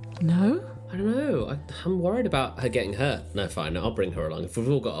know. No? I don't know. I'm worried about her getting hurt. No, fine. I'll bring her along if we've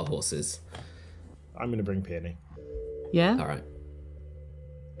all got our horses. I'm going to bring Peony. Yeah? All right.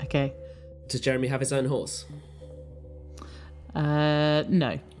 Okay. Does Jeremy have his own horse?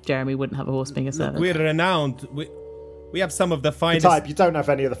 No. Jeremy wouldn't have a horse being a servant. Look, we're renowned. We have some of the finest... Type, you don't have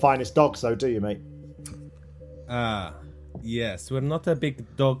any of the finest dogs, though, do you, mate? Yes. We're not a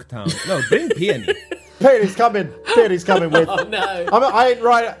big dog town. No, bring Peony. Peony's coming. Peony's coming with. Oh, no.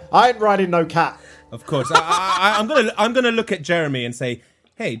 I ain't riding no cat. Of course. I'm gonna look at Jeremy and say,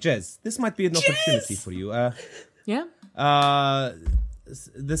 hey, Jez, this might be an opportunity for you. Yeah?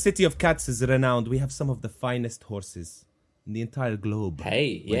 The city of Cats is renowned. We have some of the finest horses in the entire globe.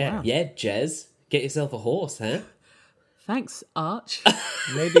 Hey, yeah, Wow. yeah, Jez. Get yourself a horse, huh? Thanks, Arch.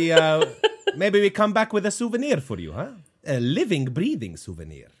 Maybe we come back with a souvenir for you, huh? A living, breathing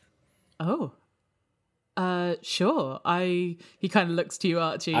souvenir. Oh. Sure. He kind of looks to you,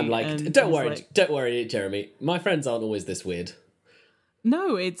 Archie. I'm like, and don't he's worry, Jeremy. My friends aren't always this weird.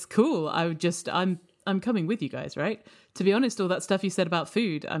 No, it's cool. I'm coming with you guys, right? To be honest, all that stuff you said about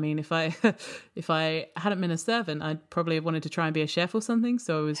food, I mean, if I hadn't been a servant, I'd probably have wanted to try and be a chef or something.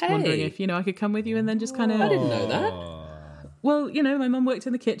 So I was wondering if, I could come with you and then just kind of... I didn't know that. Well, my mum worked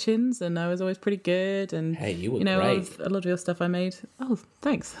in the kitchens and I was always pretty good. And, hey, you were great. A lot of your stuff I made. Oh,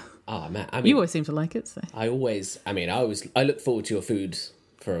 thanks. Oh, man. I mean, you always seem to like it, so... I look forward to your food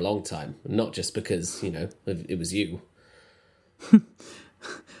for a long time. Not just because, it was you.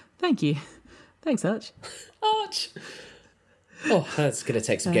 Thank you. Thanks, Arch. Arch! Oh, that's going to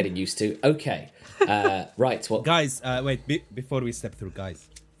take some getting used to. Okay. Right, well... Guys, wait, before we step through, guys.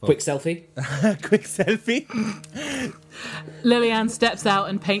 Quick selfie? Quick selfie? Lillian steps out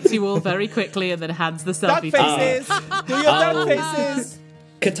and paints you all very quickly and then hands the selfie Duck faces! Do your duck faces!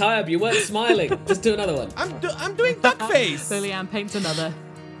 Katayab, you weren't smiling. Just do another one. I'm doing duck face! Lillian paints another.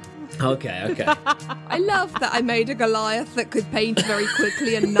 Okay. I love that I made a Goliath that could paint very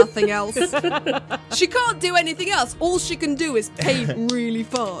quickly and nothing else. She can't do anything else. All she can do is paint really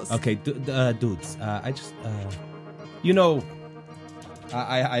fast. Okay, dudes, I just,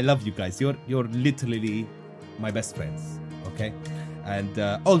 I love you guys. You're literally my best friends, okay? And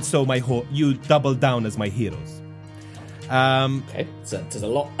also you double down as my heroes. Okay, so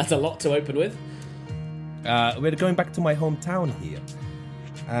that's a lot to open with. We're going back to my hometown here.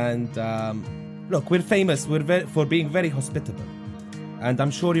 And look, we're famous for being very hospitable. And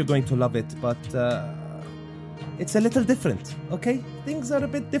I'm sure you're going to love it, but it's a little different, okay? Things are a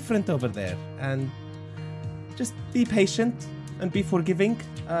bit different over there. And just be patient and be forgiving.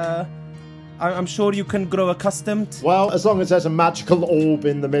 I'm sure you can grow accustomed. Well, as long as there's a magical orb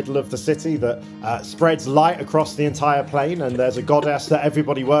in the middle of the city that spreads light across the entire plain, and there's a goddess that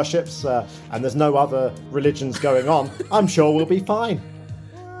everybody worships, and there's no other religions going on, I'm sure we'll be fine.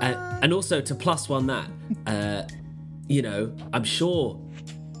 And also, to plus one that, I'm sure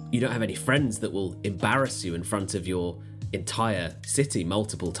you don't have any friends that will embarrass you in front of your entire city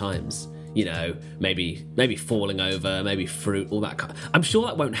multiple times. Maybe falling over, maybe fruit, all that kind. I'm sure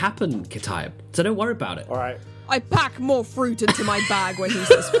that won't happen, Katayab, so don't worry about it. All right. I pack more fruit into my bag when he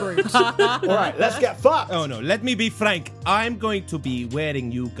says fruit. All right, let's get fucked. Oh, no, let me be frank. I'm going to be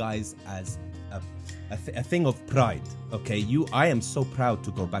wearing you guys as a thing of pride, okay? I am so proud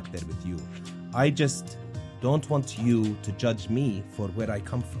to go back there with you. I just don't want you to judge me for where I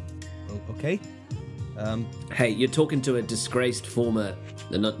come from, okay? Hey, you're talking to a disgraced former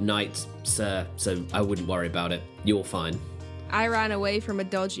knight, sir, so I wouldn't worry about it. You're fine. I ran away from a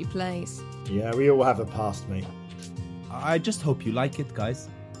dodgy place. Yeah, we all have a past, mate. I just hope you like it, guys.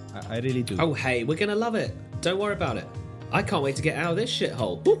 I really do. Oh, hey, we're gonna love it. Don't worry about it. I can't wait to get out of this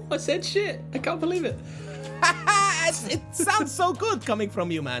shithole. Ooh, I said shit. I can't believe it. It sounds so good coming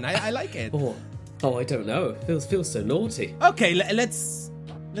from you, man. I like it. Oh, I don't know. It feels so naughty. Okay, let's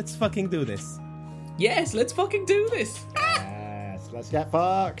fucking do this. Yes, let's fucking do this. Yes, let's get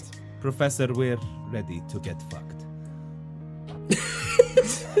fucked. Professor, we're ready to get fucked.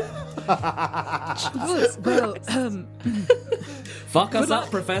 Well, fuck us up,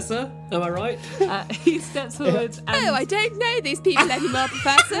 Professor. Am I right? He steps forward and... Oh, I don't know these people anymore,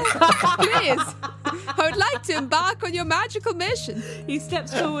 Professor. Please, I would like to embark on your magical mission. He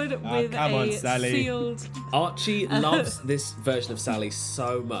steps forward with come on, Sally. sealed... Archie loves this version of Sally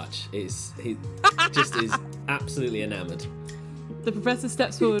so much. He just is absolutely enamoured. The professor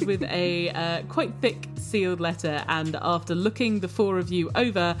steps forward with a quite thick sealed letter, and after looking the four of you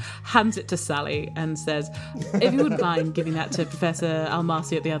over, hands it to Sally and says, if you wouldn't mind giving that to Professor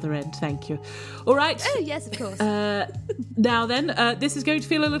Almasi at the other end, thank you. All right. Oh, yes, of course. Now then, this is going to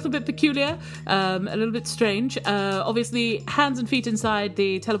feel a little bit peculiar, a little bit strange. Obviously, hands and feet inside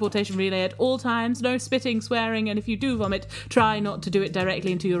the teleportation relay at all times, no spitting, swearing, and if you do vomit, try not to do it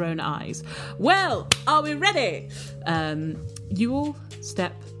directly into your own eyes. Well, are we ready? You all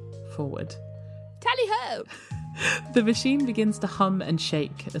step forward. Tally-ho! The machine begins to hum and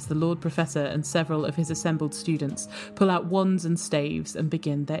shake as the Lord Professor and several of his assembled students pull out wands and staves and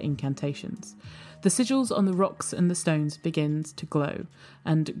begin their incantations. The sigils on the rocks and the stones begins to glow,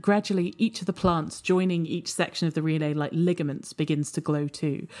 and gradually each of the plants joining each section of the relay like ligaments begins to glow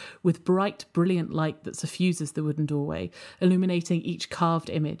too, with bright, brilliant light that suffuses the wooden doorway, illuminating each carved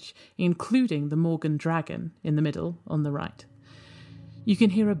image, including the Morgan dragon in the middle on the right. You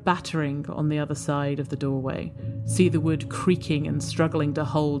can hear a battering on the other side of the doorway, see the wood creaking and struggling to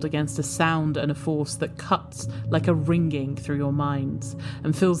hold against a sound and a force that cuts like a ringing through your minds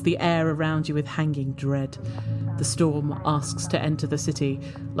and fills the air around you with hanging dread. The storm asks to enter the city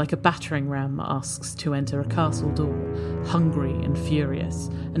like a battering ram asks to enter a castle door, hungry and furious,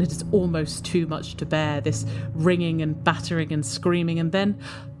 and it is almost too much to bear, this ringing and battering and screaming, and then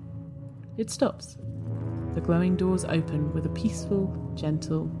it stops. The glowing doors open with a peaceful,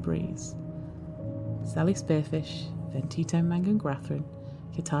 gentle breeze. Sally Spearfish, Ventito Mangan-Grathrin,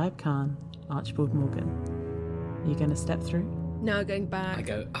 Kitaib Khan, Archibald Morgan. Are you going to step through? No, going back. I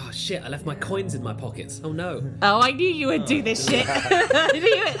go, oh shit, I left my coins in my pockets. Oh no. Oh, I knew you would do this shit.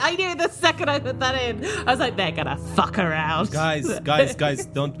 I knew it the second I put that in. I was like, they're going to fuck around. Guys,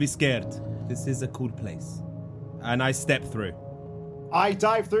 don't be scared. This is a cool place. And I step through. I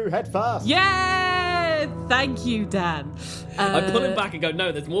dive through head first. Yeah! Thank you, Dan. I pull him back and go,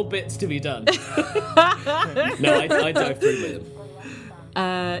 no, there's more bits to be done. No, I dive through with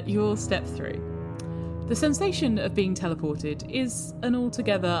him. You all step through. The sensation of being teleported is an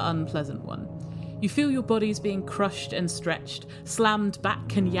altogether unpleasant one. You feel your bodies being crushed and stretched, slammed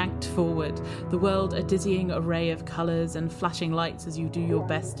back and yanked forward, the world a dizzying array of colours and flashing lights as you do your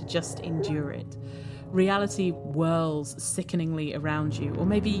best to just endure it. Reality whirls sickeningly around you, or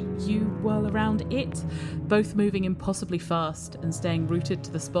maybe you whirl around it, both moving impossibly fast and staying rooted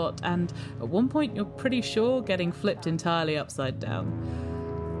to the spot, and at one point you're pretty sure getting flipped entirely upside down.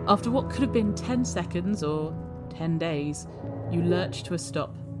 After what could have been 10 seconds or 10 days, you lurch to a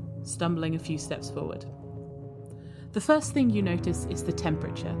stop, stumbling a few steps forward. The first thing you notice is the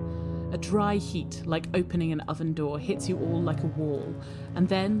temperature. A dry heat, like opening an oven door, hits you all like a wall, and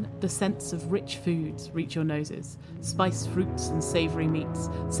then the scents of rich foods reach your noses. Spiced fruits and savoury meats,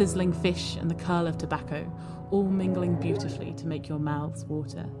 sizzling fish and the curl of tobacco, all mingling beautifully to make your mouths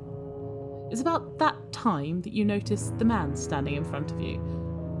water. It's about that time that you notice the man standing in front of you,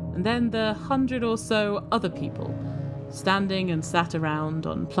 and then the 100 or so other people, standing and sat around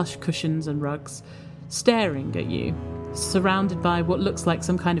on plush cushions and rugs, staring at you, surrounded by what looks like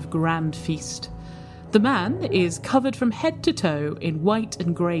some kind of grand feast. The man is covered from head to toe in white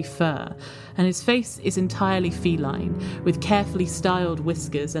and grey fur, and his face is entirely feline, with carefully styled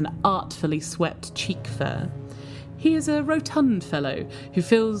whiskers and artfully swept cheek fur. He is a rotund fellow who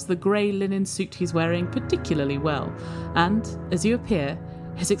fills the grey linen suit he's wearing particularly well, and, as you appear,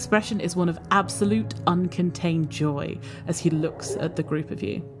 his expression is one of absolute uncontained joy as he looks at the group of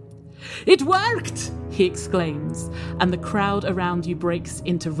you. "It worked!" he exclaims, and the crowd around you breaks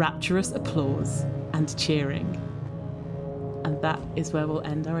into rapturous applause and cheering. And that is where we'll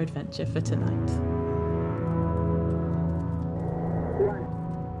end our adventure for tonight.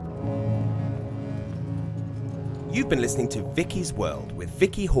 You've been listening to Vicky's World with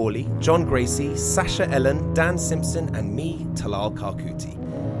Vicky Hawley, John Gracie, Sasha Ellen, Dan Simpson, and me, Talal Karkuti.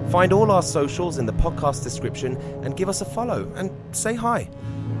 Find all our socials in the podcast description and give us a follow and say hi.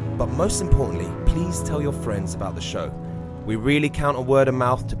 But most importantly, please tell your friends about the show. We really count on word of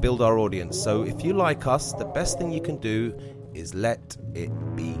mouth to build our audience, so if you like us, the best thing you can do is let it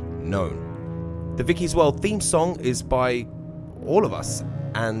be known. The Vicky's World theme song is by all of us,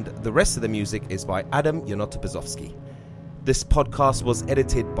 and the rest of the music is by Adam Yonotopazovsky. This podcast was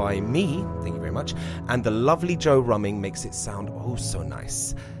edited by me, thank you very much, and the lovely Joe Rumming makes it sound oh so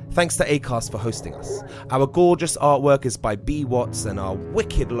nice. Thanks to Acast for hosting us. Our gorgeous artwork is by B. Watts and our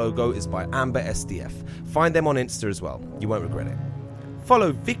wicked logo is by Amber SDF. Find them on Insta as well. You won't regret it.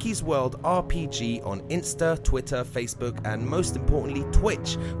 Follow Vicky's World RPG on Insta, Twitter, Facebook, and most importantly,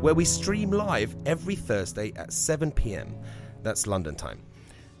 Twitch, where we stream live every Thursday at 7 p.m. That's London time.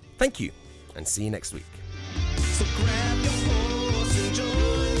 Thank you, and see you next week. So grab your horse and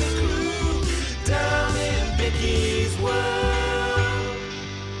join the crew down in Vicky's World.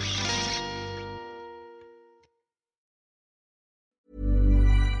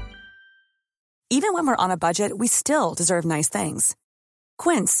 Even when we're on a budget, we still deserve nice things.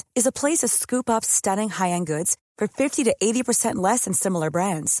 Quince is a place to scoop up stunning high-end goods for 50 to 80% less than similar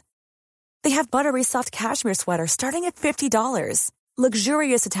brands. They have buttery soft cashmere sweaters starting at $50,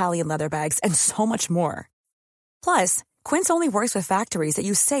 luxurious Italian leather bags, and so much more. Plus, Quince only works with factories that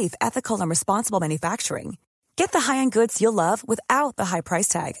use safe, ethical, and responsible manufacturing. Get the high-end goods you'll love without the high price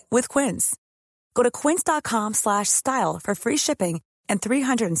tag with Quince. Go to quince.com/style for free shipping and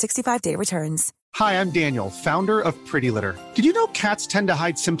 365-day returns. Hi, I'm Daniel, founder of Pretty Litter. Did you know cats tend to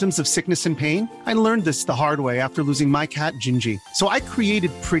hide symptoms of sickness and pain? I learned this the hard way after losing my cat, Gingy. So I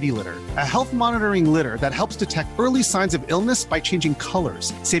created Pretty Litter, a health monitoring litter that helps detect early signs of illness by changing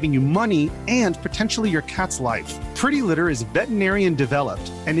colors, saving you money and potentially your cat's life. Pretty Litter is veterinarian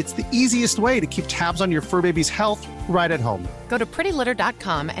developed, and it's the easiest way to keep tabs on your fur baby's health right at home. Go to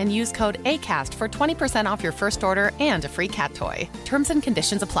prettylitter.com and use code ACAST for 20% off your first order and a free cat toy. Terms and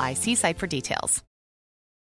conditions apply. See site for details.